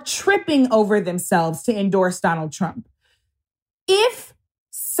were tripping over themselves to endorse Donald Trump. If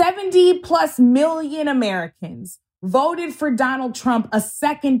 70 plus million Americans voted for Donald Trump a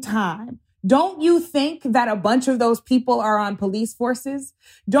second time, don't you think that a bunch of those people are on police forces?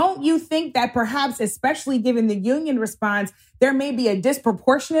 Don't you think that perhaps, especially given the union response, there may be a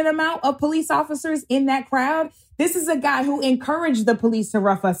disproportionate amount of police officers in that crowd? This is a guy who encouraged the police to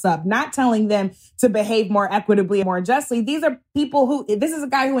rough us up, not telling them to behave more equitably and more justly. This is a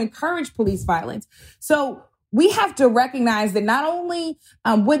guy who encouraged police violence. So we have to recognize that not only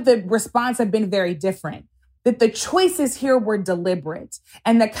would the response have been very different, that the choices here were deliberate.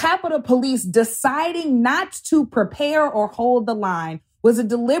 And the Capitol Police deciding not to prepare or hold the line was a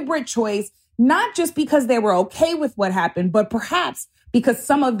deliberate choice, not just because they were okay with what happened, but perhaps because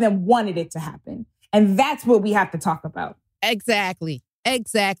some of them wanted it to happen. And that's what we have to talk about. Exactly,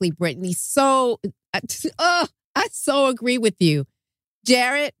 Brittany. So, I so agree with you.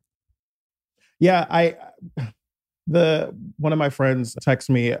 Jared? Yeah, one of my friends texts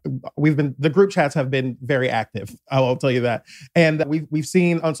me. The group chats have been very active. I'll tell you that. And we've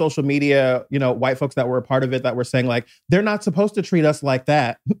seen on social media, white folks that were a part of it that were saying like, they're not supposed to treat us like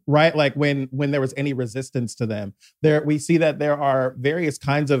that, right? Like when there was any resistance to them. We see that there are various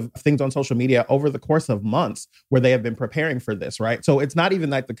kinds of things on social media over the course of months where they have been preparing for this, right? So it's not even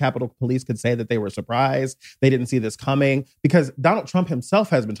like the Capitol Police could say that they were surprised. They didn't see this coming because Donald Trump himself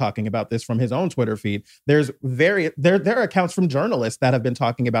has been talking about this from his own Twitter feed. There are accounts from journalists that have been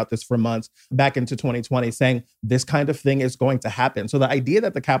talking about this for months back into 2020 saying this kind of thing is going to happen. So the idea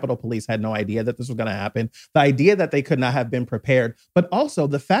that the Capitol Police had no idea that this was going to happen, the idea that they could not have been prepared, but also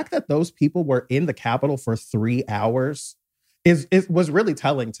the fact that those people were in the Capitol for 3 hours was really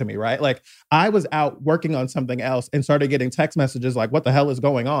telling to me, right? Like I was out working on something else and started getting text messages like, what the hell is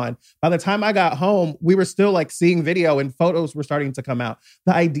going on? By the time I got home, we were still like seeing video and photos were starting to come out.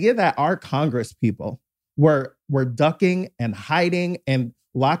 The idea that our Congress people were ducking and hiding and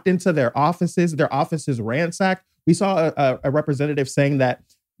locked into their offices ransacked. We saw a representative saying that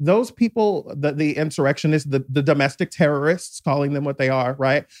those people, the insurrectionists, the domestic terrorists, calling them what they are,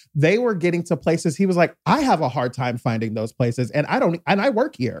 right? They were getting to places. He was like, I have a hard time finding those places, and I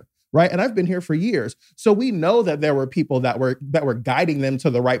work here. Right. And I've been here for years. So we know that there were people that were guiding them to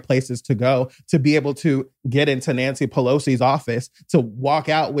the right places to go to be able to get into Nancy Pelosi's office, to walk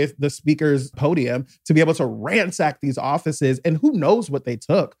out with the speaker's podium, to be able to ransack these offices. And who knows what they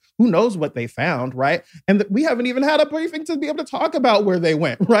took? Who knows what they found? Right. And we haven't even had a briefing to be able to talk about where they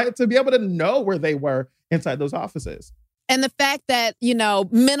went. Right. To be able to know where they were inside those offices. And the fact that,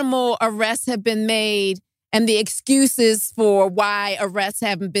 minimal arrests have been made, and the excuses for why arrests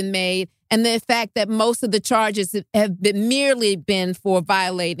haven't been made, and the fact that most of the charges have merely been for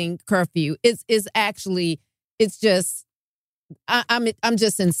violating curfew is actually, it's just, I'm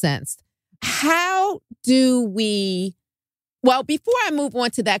just incensed. How do we, well, before I move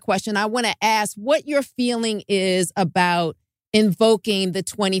on to that question, I want to ask what your feeling is about invoking the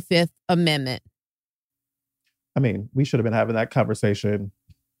 25th Amendment. I mean, we should have been having that conversation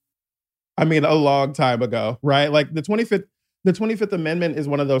a long time ago, right? Like the 25th Amendment is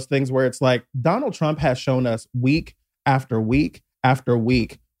one of those things where it's like Donald Trump has shown us week after week after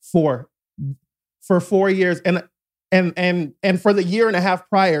week for 4 years and for the year and a half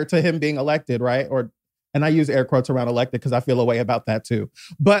prior to him being elected, right? And I use air quotes around elected because I feel a way about that too.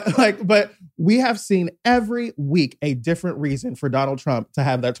 But we have seen every week a different reason for Donald Trump to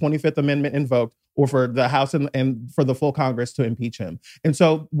have that 25th Amendment invoked, or for the House and for the full Congress to impeach him. And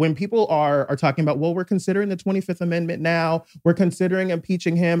so when people are talking about, well, we're considering the 25th Amendment now, we're considering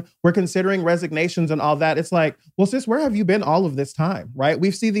impeaching him, we're considering resignations and all that, it's like, well, sis, where have you been all of this time, right?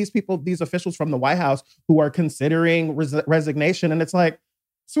 We've seen these officials from the White House who are considering resignation, and it's like,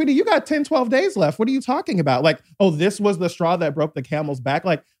 sweetie, you got 10, 12 days left. What are you talking about? Like, oh, this was the straw that broke the camel's back.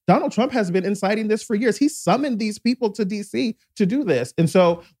 Like, Donald Trump has been inciting this for years. He summoned these people to DC to do this. And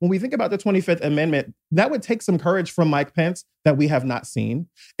so when we think about the 25th Amendment, that would take some courage from Mike Pence that we have not seen.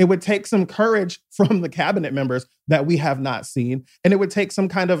 It would take some courage from the cabinet members that we have not seen. And it would take some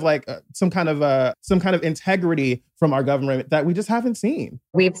kind of integrity from our government that we just haven't seen.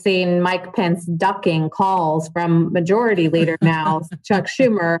 We've seen Mike Pence ducking calls from Majority Leader now, Chuck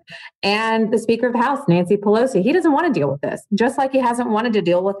Schumer, and the Speaker of the House, Nancy Pelosi. He doesn't want to deal with this, just like he hasn't wanted to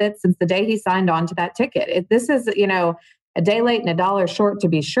deal with it since the day he signed on to that ticket. This is, a day late and a dollar short, to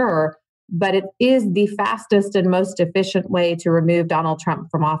be sure, but it is the fastest and most efficient way to remove Donald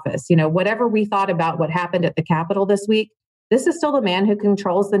Trump from office. Whatever we thought about what happened at the Capitol this week, this is still the man who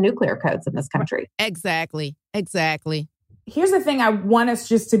controls the nuclear codes in this country. Exactly. Here's the thing. I want us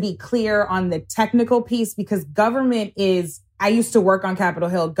just to be clear on the technical piece, because I used to work on Capitol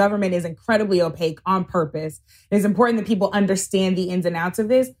Hill. Government is incredibly opaque on purpose. It's important that people understand the ins and outs of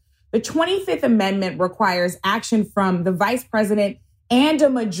this. The 25th Amendment requires action from the vice president and a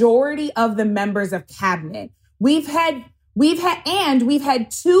majority of the members of cabinet. We've had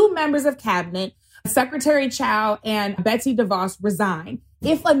two members of cabinet, Secretary Chao and Betsy DeVos, resign.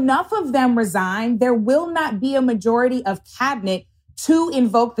 If enough of them resign, there will not be a majority of cabinet to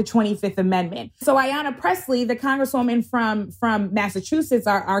invoke the 25th Amendment. So Ayanna Pressley, the congresswoman from Massachusetts,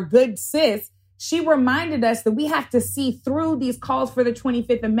 our good sis, she reminded us that we have to see through these calls for the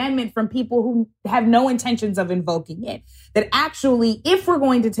 25th Amendment from people who have no intentions of invoking it. That actually, if we're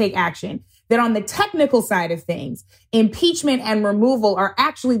going to take action, that on the technical side of things, impeachment and removal are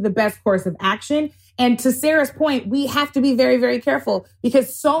actually the best course of action. And to Sarah's point, we have to be very, very careful,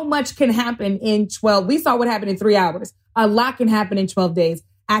 because so much can happen in 12. We saw what happened in 3 hours. A lot can happen in 12 days.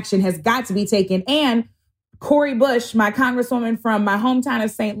 Action has got to be taken. And Cori Bush, my congresswoman from my hometown of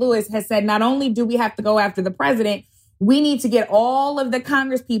St. Louis, has said not only do we have to go after the president, we need to get all of the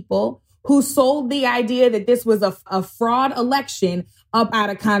Congress people who sold the idea that this was a fraud election up out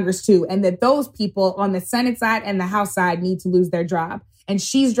of Congress too, and that those people on the Senate side and the House side need to lose their job. And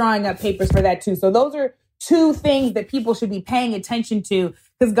she's drawing up papers for that too. So those are two things that people should be paying attention to,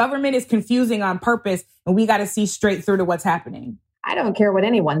 because government is confusing on purpose, and we got to see straight through to what's happening. I don't care what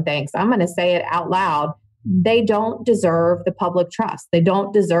anyone thinks. I'm going to say it out loud. They don't deserve the public trust. They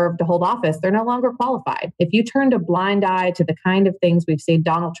don't deserve to hold office. They're no longer qualified. If you turned a blind eye to the kind of things we've seen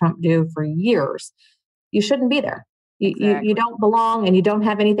Donald Trump do for years, you shouldn't be there. You don't belong, and you don't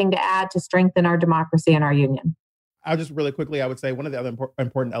have anything to add to strengthen our democracy and our union. I'll just really quickly, I would say one of the other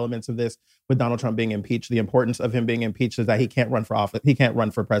important elements of this with Donald Trump being impeached, the importance of him being impeached is that he can't run for office. He can't run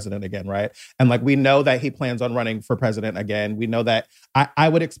for president again, right? And we know that he plans on running for president again. We know that I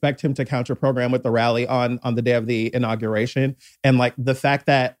would expect him to counter program with the rally on the day of the inauguration. And the fact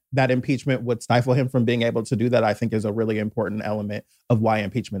that impeachment would stifle him from being able to do that, I think is a really important element of why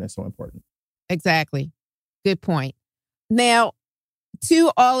impeachment is so important. Exactly. Good point. Now,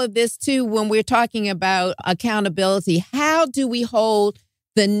 to all of this, too, when we're talking about accountability, how do we hold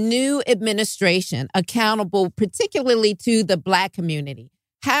the new administration accountable, particularly to the Black community?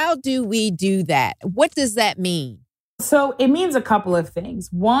 How do we do that? What does that mean? So it means a couple of things.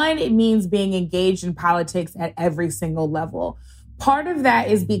 One, it means being engaged in politics at every single level. Part of that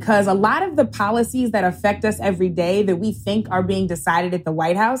is because a lot of the policies that affect us every day that we think are being decided at the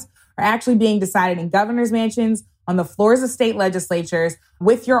White House are actually being decided in governor's mansions, on the floors of state legislatures,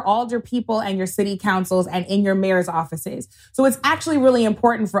 with your alder people and your city councils, and in your mayor's offices. So it's actually really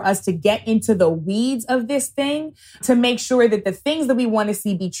important for us to get into the weeds of this thing to make sure that the things that we want to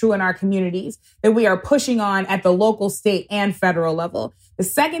see be true in our communities, that we are pushing on at the local, state, and federal level. The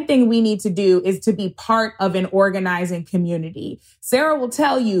second thing we need to do is to be part of an organizing community. Sarah will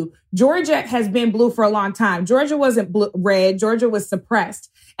tell you, Georgia has been blue for a long time. Georgia wasn't red. Georgia was suppressed.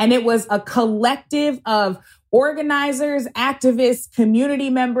 And it was a collective of organizers, activists, community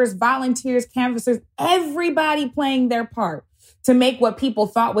members, volunteers, canvassers, everybody playing their part to make what people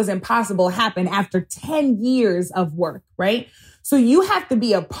thought was impossible happen after 10 years of work, right? So you have to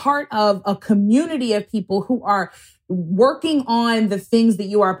be a part of a community of people who are working on the things that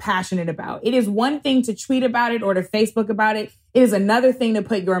you are passionate about. It is one thing to tweet about it or to Facebook about it. It is another thing to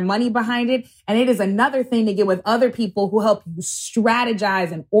put your money behind it. And it is another thing to get with other people who help you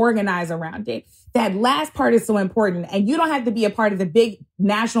strategize and organize around it. That last part is so important. And you don't have to be a part of the big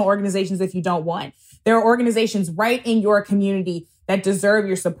national organizations if you don't want. There are organizations right in your community that deserve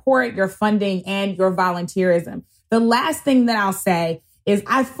your support, your funding, and your volunteerism. The last thing that I'll say is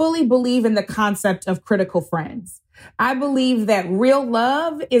I fully believe in the concept of critical friends. I believe that real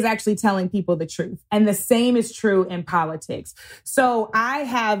love is actually telling people the truth. And the same is true in politics. So I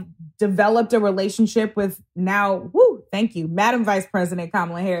have developed a relationship with now, thank you, Madam Vice President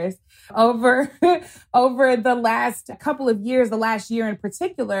Kamala Harris over the last couple of years, the last year in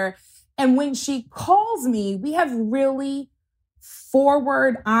particular. And when she calls me, we have really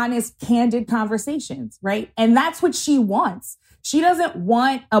forward, honest, candid conversations, right? And that's what she wants. She doesn't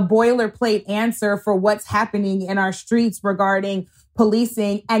want a boilerplate answer for what's happening in our streets regarding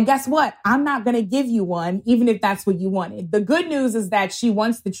policing. And guess what? I'm not going to give you one, even if that's what you wanted. The good news is that she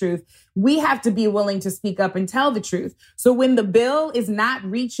wants the truth. We have to be willing to speak up and tell the truth. So when the bill is not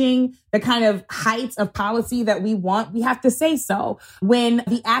reaching the kind of heights of policy that we want, we have to say so. When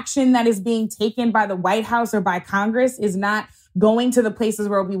the action that is being taken by the White House or by Congress is not going to the places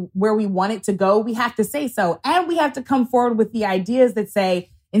where we want it to go, we have to say so. And we have to come forward with the ideas that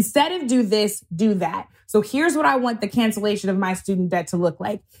say, instead of do this, do that. So here's what I want the cancellation of my student debt to look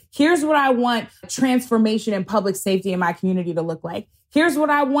like. Here's what I want transformation in public safety in my community to look like. Here's what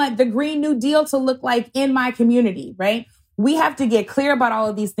I want the Green New Deal to look like in my community, right? We have to get clear about all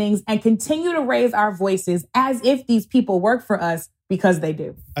of these things and continue to raise our voices as if these people work for us, because they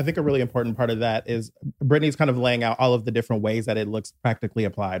do. I think a really important part of that is Brittany's kind of laying out all of the different ways that it looks practically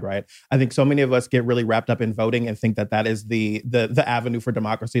applied, right? I think so many of us get really wrapped up in voting and think that that is the avenue for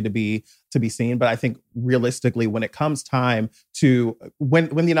democracy to be seen. But I think realistically, when it comes time to when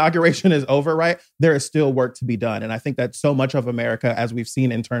the inauguration is over, right, there is still work to be done. And I think that so much of America, as we've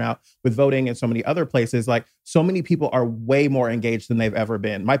seen in turnout with voting and so many other places, like so many people are way more engaged than they've ever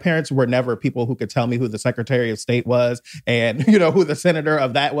been. My parents were never people who could tell me who the Secretary of State was and, who the senator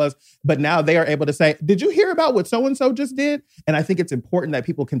of that was. But now they are able to say, did you hear about what so-and-so just did? And I think it's important that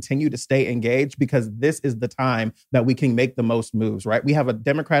people continue to stay engaged, because this is the time that we can make the most moves, right? We have a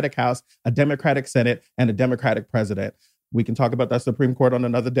Democratic House, a Democratic Senate, and a Democratic president. We can talk about that Supreme Court on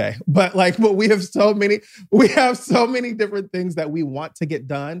another day. But we have so many different things that we want to get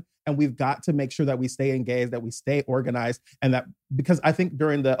done. And we've got to make sure that we stay engaged, that we stay organized. And that, because I think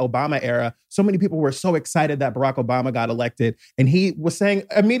during the Obama era, so many people were so excited that Barack Obama got elected. And he was saying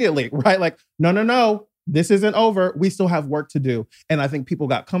immediately, right? Like, no, this isn't over. We still have work to do. And I think people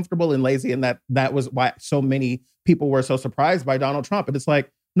got comfortable and lazy. And that was why so many people were so surprised by Donald Trump. And it's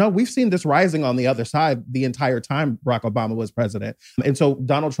like, no, we've seen this rising on the other side the entire time Barack Obama was president. And so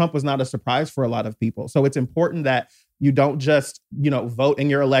Donald Trump was not a surprise for a lot of people. So it's important that you don't just, vote in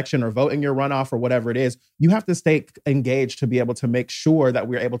your election or vote in your runoff or whatever it is. You have to stay engaged to be able to make sure that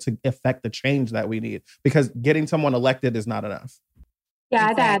we're able to affect the change that we need, because getting someone elected is not enough. Yeah,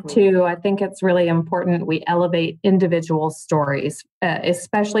 I'd add too, I think it's really important we elevate individual stories,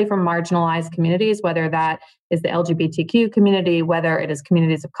 especially from marginalized communities, whether that is the LGBTQ community, whether it is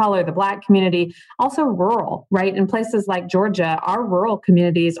communities of color, the Black community, also rural, right? In places like Georgia, our rural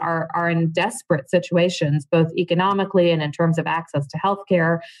communities are in desperate situations, both economically and in terms of access to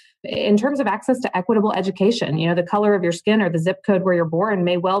healthcare. In terms of access to equitable education, the color of your skin or the zip code where you're born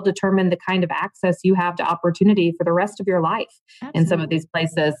may well determine the kind of access you have to opportunity for the rest of your life. Absolutely. In some of these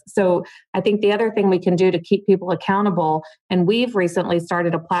places. So I think the other thing we can do to keep people accountable, and we've recently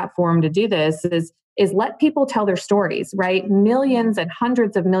started a platform to do this, is let people tell their stories, right? Millions and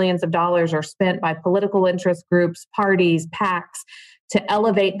hundreds of millions of dollars are spent by political interest groups, parties, PACs to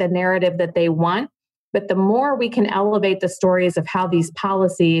elevate the narrative that they want. But the more we can elevate the stories of how these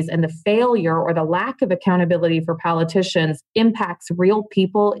policies and the failure or the lack of accountability for politicians impacts real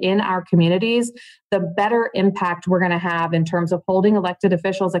people in our communities, the better impact we're going to have in terms of holding elected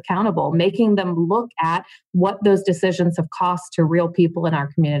officials accountable, making them look at what those decisions have cost to real people in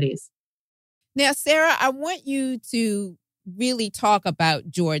our communities. Now, Sarah, I want you to really talk about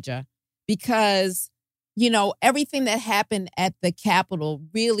Georgia, because, everything that happened at the Capitol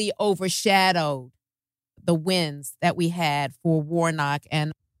really overshadowed the wins that we had for Warnock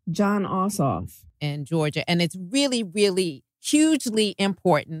and Jon Ossoff in Georgia. And it's really, really hugely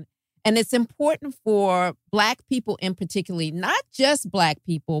important. And it's important for Black people in particular, not just Black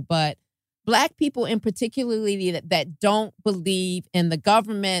people, but Black people in particularly that don't believe in the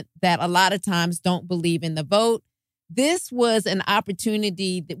government, that a lot of times don't believe in the vote. This was an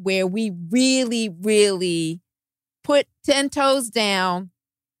opportunity where we really, really put 10 toes down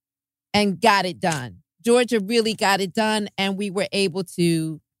and got it done. Georgia really got it done, and we were able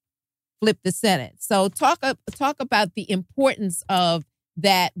to flip the Senate. So talk about the importance of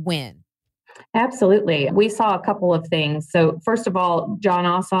that win. Absolutely. We saw a couple of things. So first of all, Jon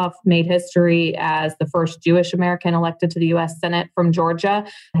Ossoff made history as the first Jewish American elected to the U.S. Senate from Georgia.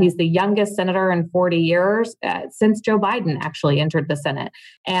 He's the youngest senator in 40 years since Joe Biden actually entered the Senate.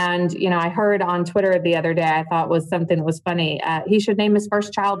 And, I heard on Twitter the other day, I thought was something that was funny. He should name his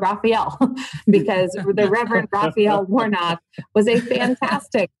first child Raphael, because the Reverend Raphael Warnock was a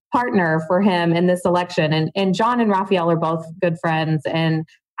fantastic partner for him in this election. And John and Raphael are both good friends, and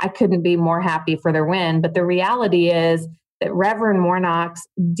I couldn't be more happy for their win. But the reality is that Reverend Warnock's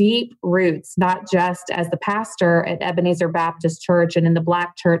deep roots, not just as the pastor at Ebenezer Baptist Church and in the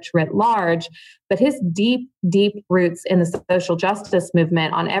Black church writ large, but his deep, deep roots in the social justice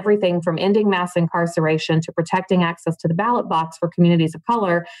movement on everything from ending mass incarceration to protecting access to the ballot box for communities of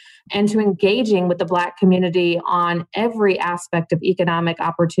color, and to engaging with the Black community on every aspect of economic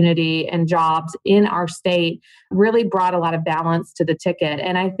opportunity and jobs in our state, really brought a lot of balance to the ticket.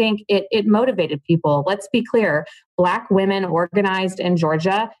 And I think it motivated people. Let's be clear, Black women organized in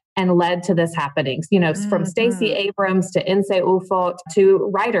Georgia and led to this happening. From Stacey Abrams to Nse Ufot to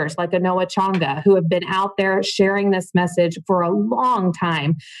writers like Anoa Changa, who have been out there sharing this message for a long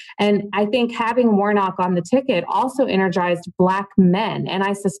time. And I think having Warnock on the ticket also energized Black men. And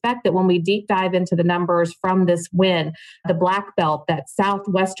I suspect that when we deep dive into the numbers from this win, the Black Belt, that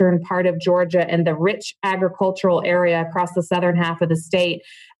southwestern part of Georgia and the rich agricultural area across the southern half of the state,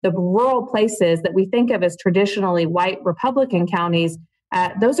 the rural places that we think of as traditionally white Republican counties,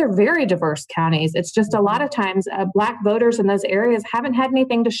 those are very diverse counties. It's just a lot of times Black voters in those areas haven't had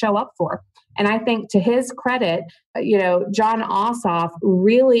anything to show up for. And I think to his credit, Jon Ossoff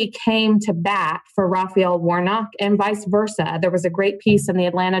really came to bat for Raphael Warnock and vice versa. There was a great piece in the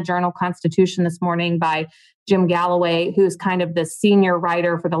Atlanta Journal-Constitution this morning by Jim Galloway, who's kind of the senior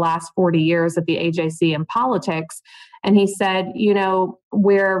writer for the last 40 years at the AJC in politics. And he said,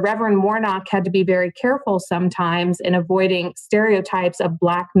 where Reverend Warnock had to be very careful sometimes in avoiding stereotypes of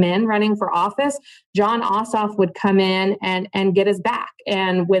Black men running for office, Jon Ossoff would come in and get his back.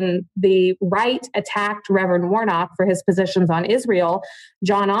 And when the right attacked Reverend Warnock for his positions on Israel,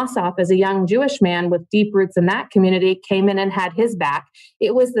 Jon Ossoff, as a young Jewish man with deep roots in that community, came in and had his back.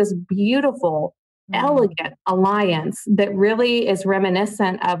 It was this beautiful, elegant alliance that really is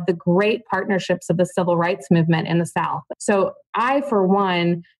reminiscent of the great partnerships of the civil rights movement in the South. So I, for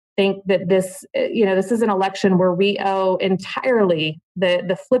one, think that this is an election where we owe entirely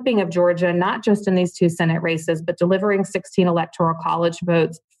the flipping of Georgia, not just in these two Senate races, but delivering 16 electoral college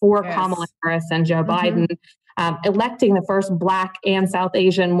votes for Kamala Harris and Joe Biden, electing the first Black and South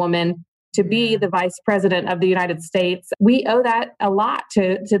Asian woman to be the vice president of the United States. We owe that a lot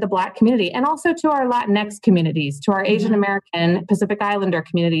to the Black community and also to our Latinx communities, to our Asian American, Pacific Islander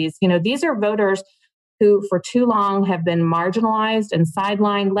communities. These are voters who for too long have been marginalized and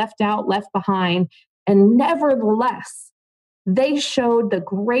sidelined, left out, left behind. And nevertheless, they showed the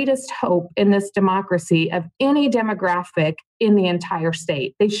greatest hope in this democracy of any demographic in the entire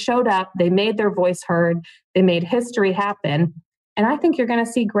state. They showed up, they made their voice heard, they made history happen. And I think you're going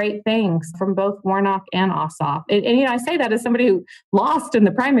to see great things from both Warnock and Ossoff. And I say that as somebody who lost in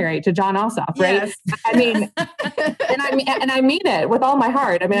the primary to Jon Ossoff, right? Yes. I mean, and I mean it with all my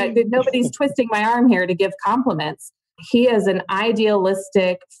heart. I mean, nobody's twisting my arm here to give compliments. He is an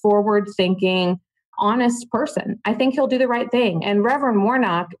idealistic, forward-thinking, honest person. I think he'll do the right thing. And Reverend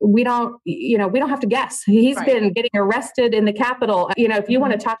Warnock, we don't have to guess. He's been getting arrested in the Capitol. If you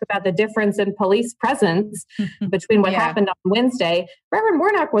want to talk about the difference in police presence between what happened on Wednesday, Reverend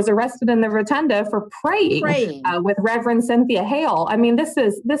Warnock was arrested in the Rotunda for praying. With Reverend Cynthia Hale. I mean, this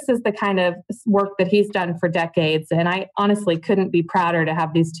is the kind of work that he's done for decades. And I honestly couldn't be prouder to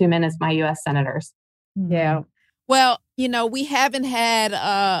have these two men as my U.S. senators. Yeah. Well, we haven't had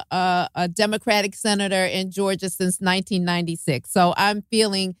a Democratic senator in Georgia since 1996. So I'm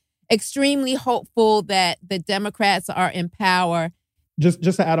feeling extremely hopeful that the Democrats are in power. Just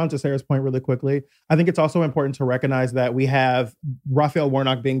to add on to Sarah's point really quickly, I think it's also important to recognize that we have Raphael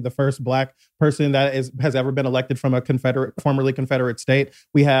Warnock being the first Black person that has ever been elected from a formerly Confederate state.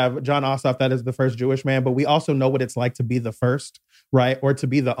 We have Jon Ossoff, that is the first Jewish man, but we also know what it's like to be the first, right? Or to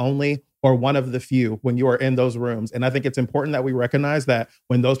be the only or one of the few when you are in those rooms. And I think it's important that we recognize that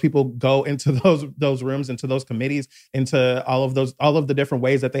when those people go into those rooms, into those committees, into all of the different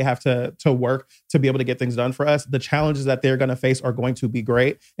ways that they have to work to be able to get things done for us, the challenges that they're going to face are going to be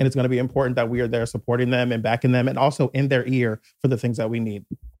great. And it's going to be important that we are there supporting them and backing them and also in their ear for the things that we need.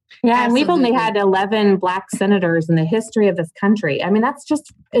 Yeah, and we've only had 11 Black senators in the history of this country. I mean, that's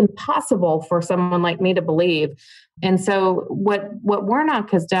just impossible for someone like me to believe. And so what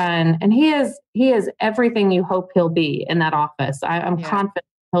Warnock has done, and he is everything you hope he'll be in that office. I'm confident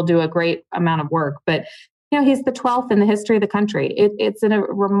he'll do a great amount of work. But he's the 12th in the history of the country. It's a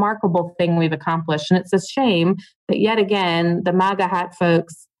remarkable thing we've accomplished. And it's a shame that yet again, the MAGA hat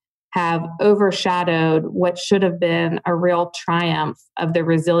folks have overshadowed what should have been a real triumph of the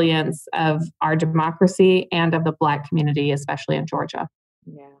resilience of our democracy and of the Black community, especially in Georgia.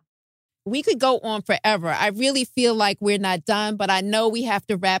 Yeah. We could go on forever. I really feel like we're not done, but I know we have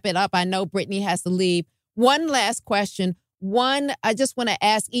to wrap it up. I know Brittany has to leave. One last question. I just want to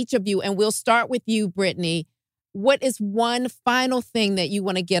ask each of you, and we'll start with you, Brittany. what is one final thing that you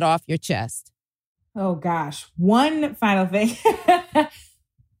want to get off your chest? Oh gosh, one final thing.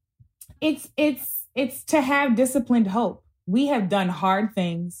 It's to have disciplined hope. We have done hard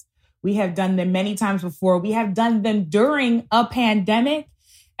things. We have done them many times before. We have done them during a pandemic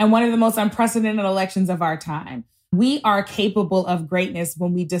and one of the most unprecedented elections of our time. We are capable of greatness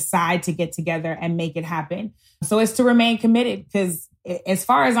when we decide to get together and make it happen. So it's to remain committed, because as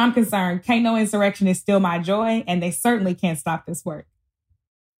far as I'm concerned, Can't No Insurrection is still my joy, and they certainly can't stop this work.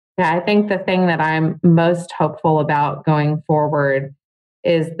 Yeah, I think the thing that I'm most hopeful about going forward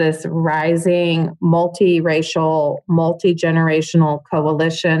is this rising multiracial, multi-generational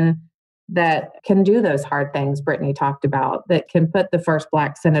coalition that can do those hard things Brittany talked about, that can put the first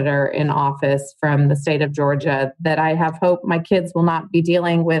Black senator in office from the state of Georgia, that I have hope my kids will not be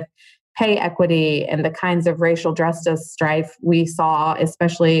dealing with pay equity and the kinds of racial justice strife we saw,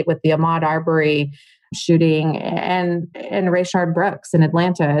 especially with the Ahmaud Arbery shooting and Rayshard Brooks in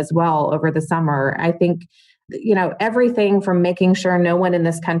Atlanta as well over the summer. I think, everything from making sure no one in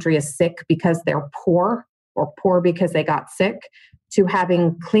this country is sick because they're poor or poor because they got sick, to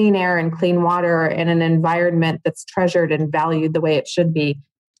having clean air and clean water and an environment that's treasured and valued the way it should be.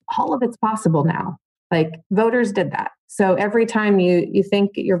 All of it's possible now. Like, voters did that. So every time you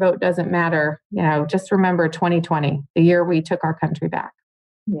think your vote doesn't matter, just remember 2020, the year we took our country back.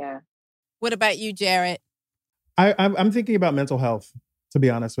 Yeah. What about you, Jared? I'm thinking about mental health, to be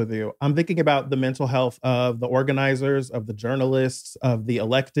honest with you. I'm thinking about the mental health of the organizers, of the journalists, of the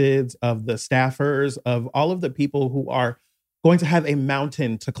electeds, of the staffers, of all of the people who are going to have a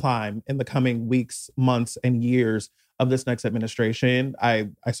mountain to climb in the coming weeks, months, and years of this next administration. I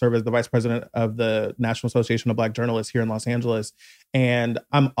serve as the vice president of the National Association of Black Journalists here in Los Angeles. And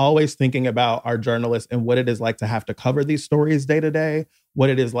I'm always thinking about our journalists and what it is like to have to cover these stories day to day, what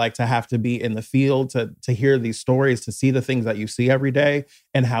it is like to have to be in the field, to hear these stories, to see the things that you see every day,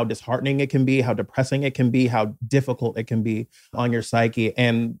 and how disheartening it can be, how depressing it can be, how difficult it can be on your psyche.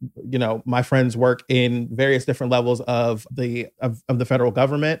 And, my friends work in various different levels of the federal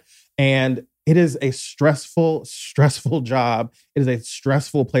government. And it is a stressful job. It is a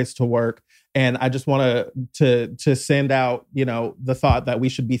stressful place to work. And I just want to send out, the thought that we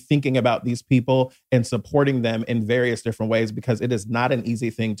should be thinking about these people and supporting them in various different ways, because it is not an easy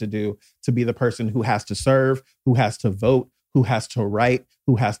thing to do, to be the person who has to serve, who has to vote, who has to write,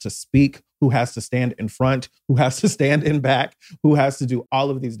 who has to speak, who has to stand in front, who has to stand in back, who has to do all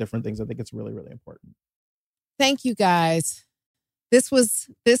of these different things. I think it's really, really important. Thank you, guys. This was,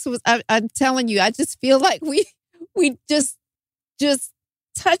 I'm telling you, I just feel like we just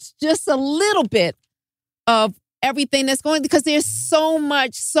touched just a little bit of everything that's going, because there's so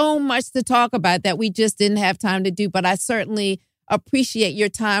much to talk about that we just didn't have time to do. But I certainly appreciate your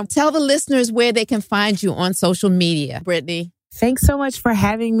time. Tell the listeners where they can find you on social media, Brittany. Thanks so much for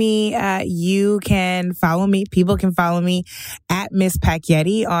having me. You can follow me. People can follow me at Miss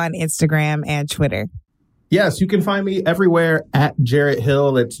Packyetti on Instagram and Twitter. Yes, you can find me everywhere at Jarrett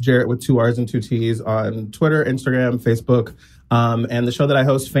Hill. It's Jarrett with 2 R's and 2 T's on Twitter, Instagram, Facebook. And the show that I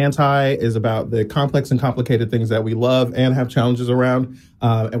host, Fanti, is about the complex and complicated things that we love and have challenges around.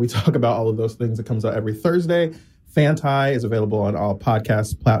 And we talk about all of those things. It comes out every Thursday. Fanti is available on all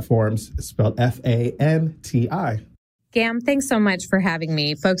podcast platforms. It's spelled Fanti. Gam, thanks so much for having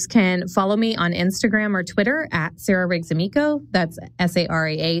me. Folks can follow me on Instagram or Twitter at Sarah Riggs Amico. That's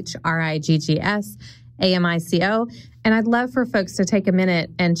SarahRiggs Amico. And I'd love for folks to take a minute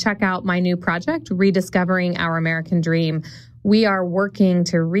and check out my new project, Rediscovering Our American Dream. We are working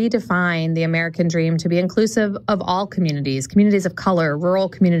to redefine the American dream to be inclusive of all communities, communities of color, rural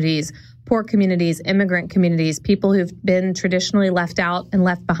communities, poor communities, immigrant communities, people who've been traditionally left out and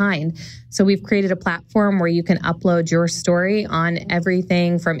left behind. So we've created a platform where you can upload your story on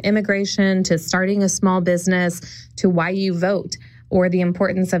everything from immigration to starting a small business to why you vote, or the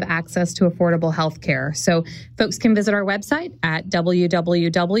importance of access to affordable health care. So folks can visit our website at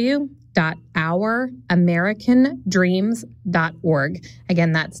www.ouramericandreams.org.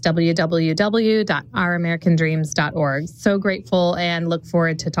 Again, that's www.ouramericandreams.org. So grateful and look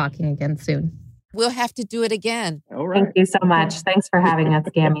forward to talking again soon. We'll have to do it again. All right. Thank you so much. Thanks for having us,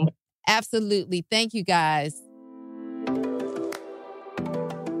 Gammy. Absolutely. Thank you, guys.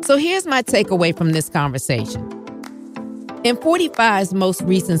 So here's my takeaway from this conversation. In 45's most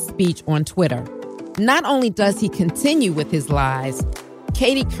recent speech on Twitter, not only does he continue with his lies,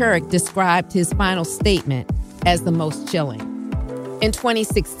 Katie Couric described his final statement as the most chilling. In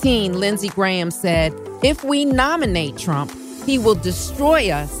 2016, Lindsey Graham said, "If we nominate Trump, he will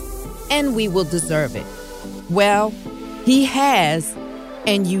destroy us and we will deserve it." Well, he has,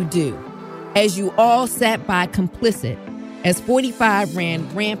 and you do. as you all sat by complicit as 45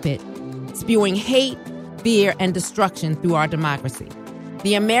 ran rampant, spewing hate, fear, and destruction through our democracy.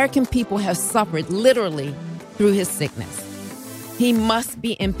 The American people have suffered literally through his sickness. He must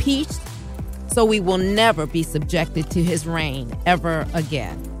be impeached so we will never be subjected to his reign ever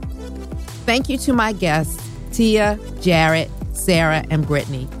again. Thank you to my guests, Tia, Jared, Sarah, and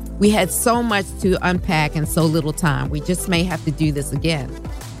Brittany. We had so much to unpack in so little time. We just may have to do this again.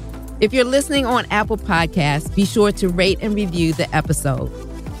 If you're listening on Apple Podcasts, be sure to rate and review the episode.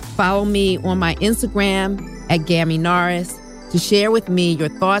 Follow me on my Instagram at Gammy Norris to share with me your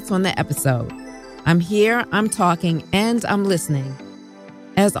thoughts on the episode. I'm here, I'm talking, and I'm listening.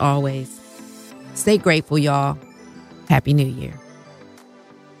 As always, stay grateful, y'all. Happy New Year.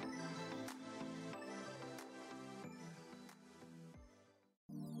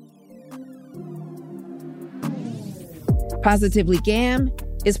 Positively Gam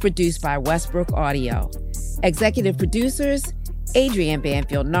is produced by Westbrook Audio. Executive producers, Adrienne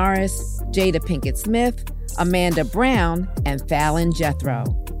Banfield Norris, Jada Pinkett Smith, Amanda Brown, and Fallon Jethro.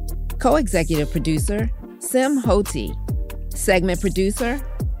 Co-executive producer, Sim Hoti. Segment producer,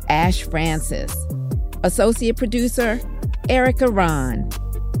 Ash Francis. Associate producer, Erica Ron.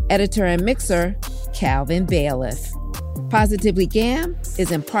 Editor and mixer, Calvin Bailiff. Positively Gam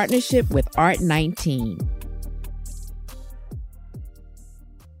is in partnership with Art 19.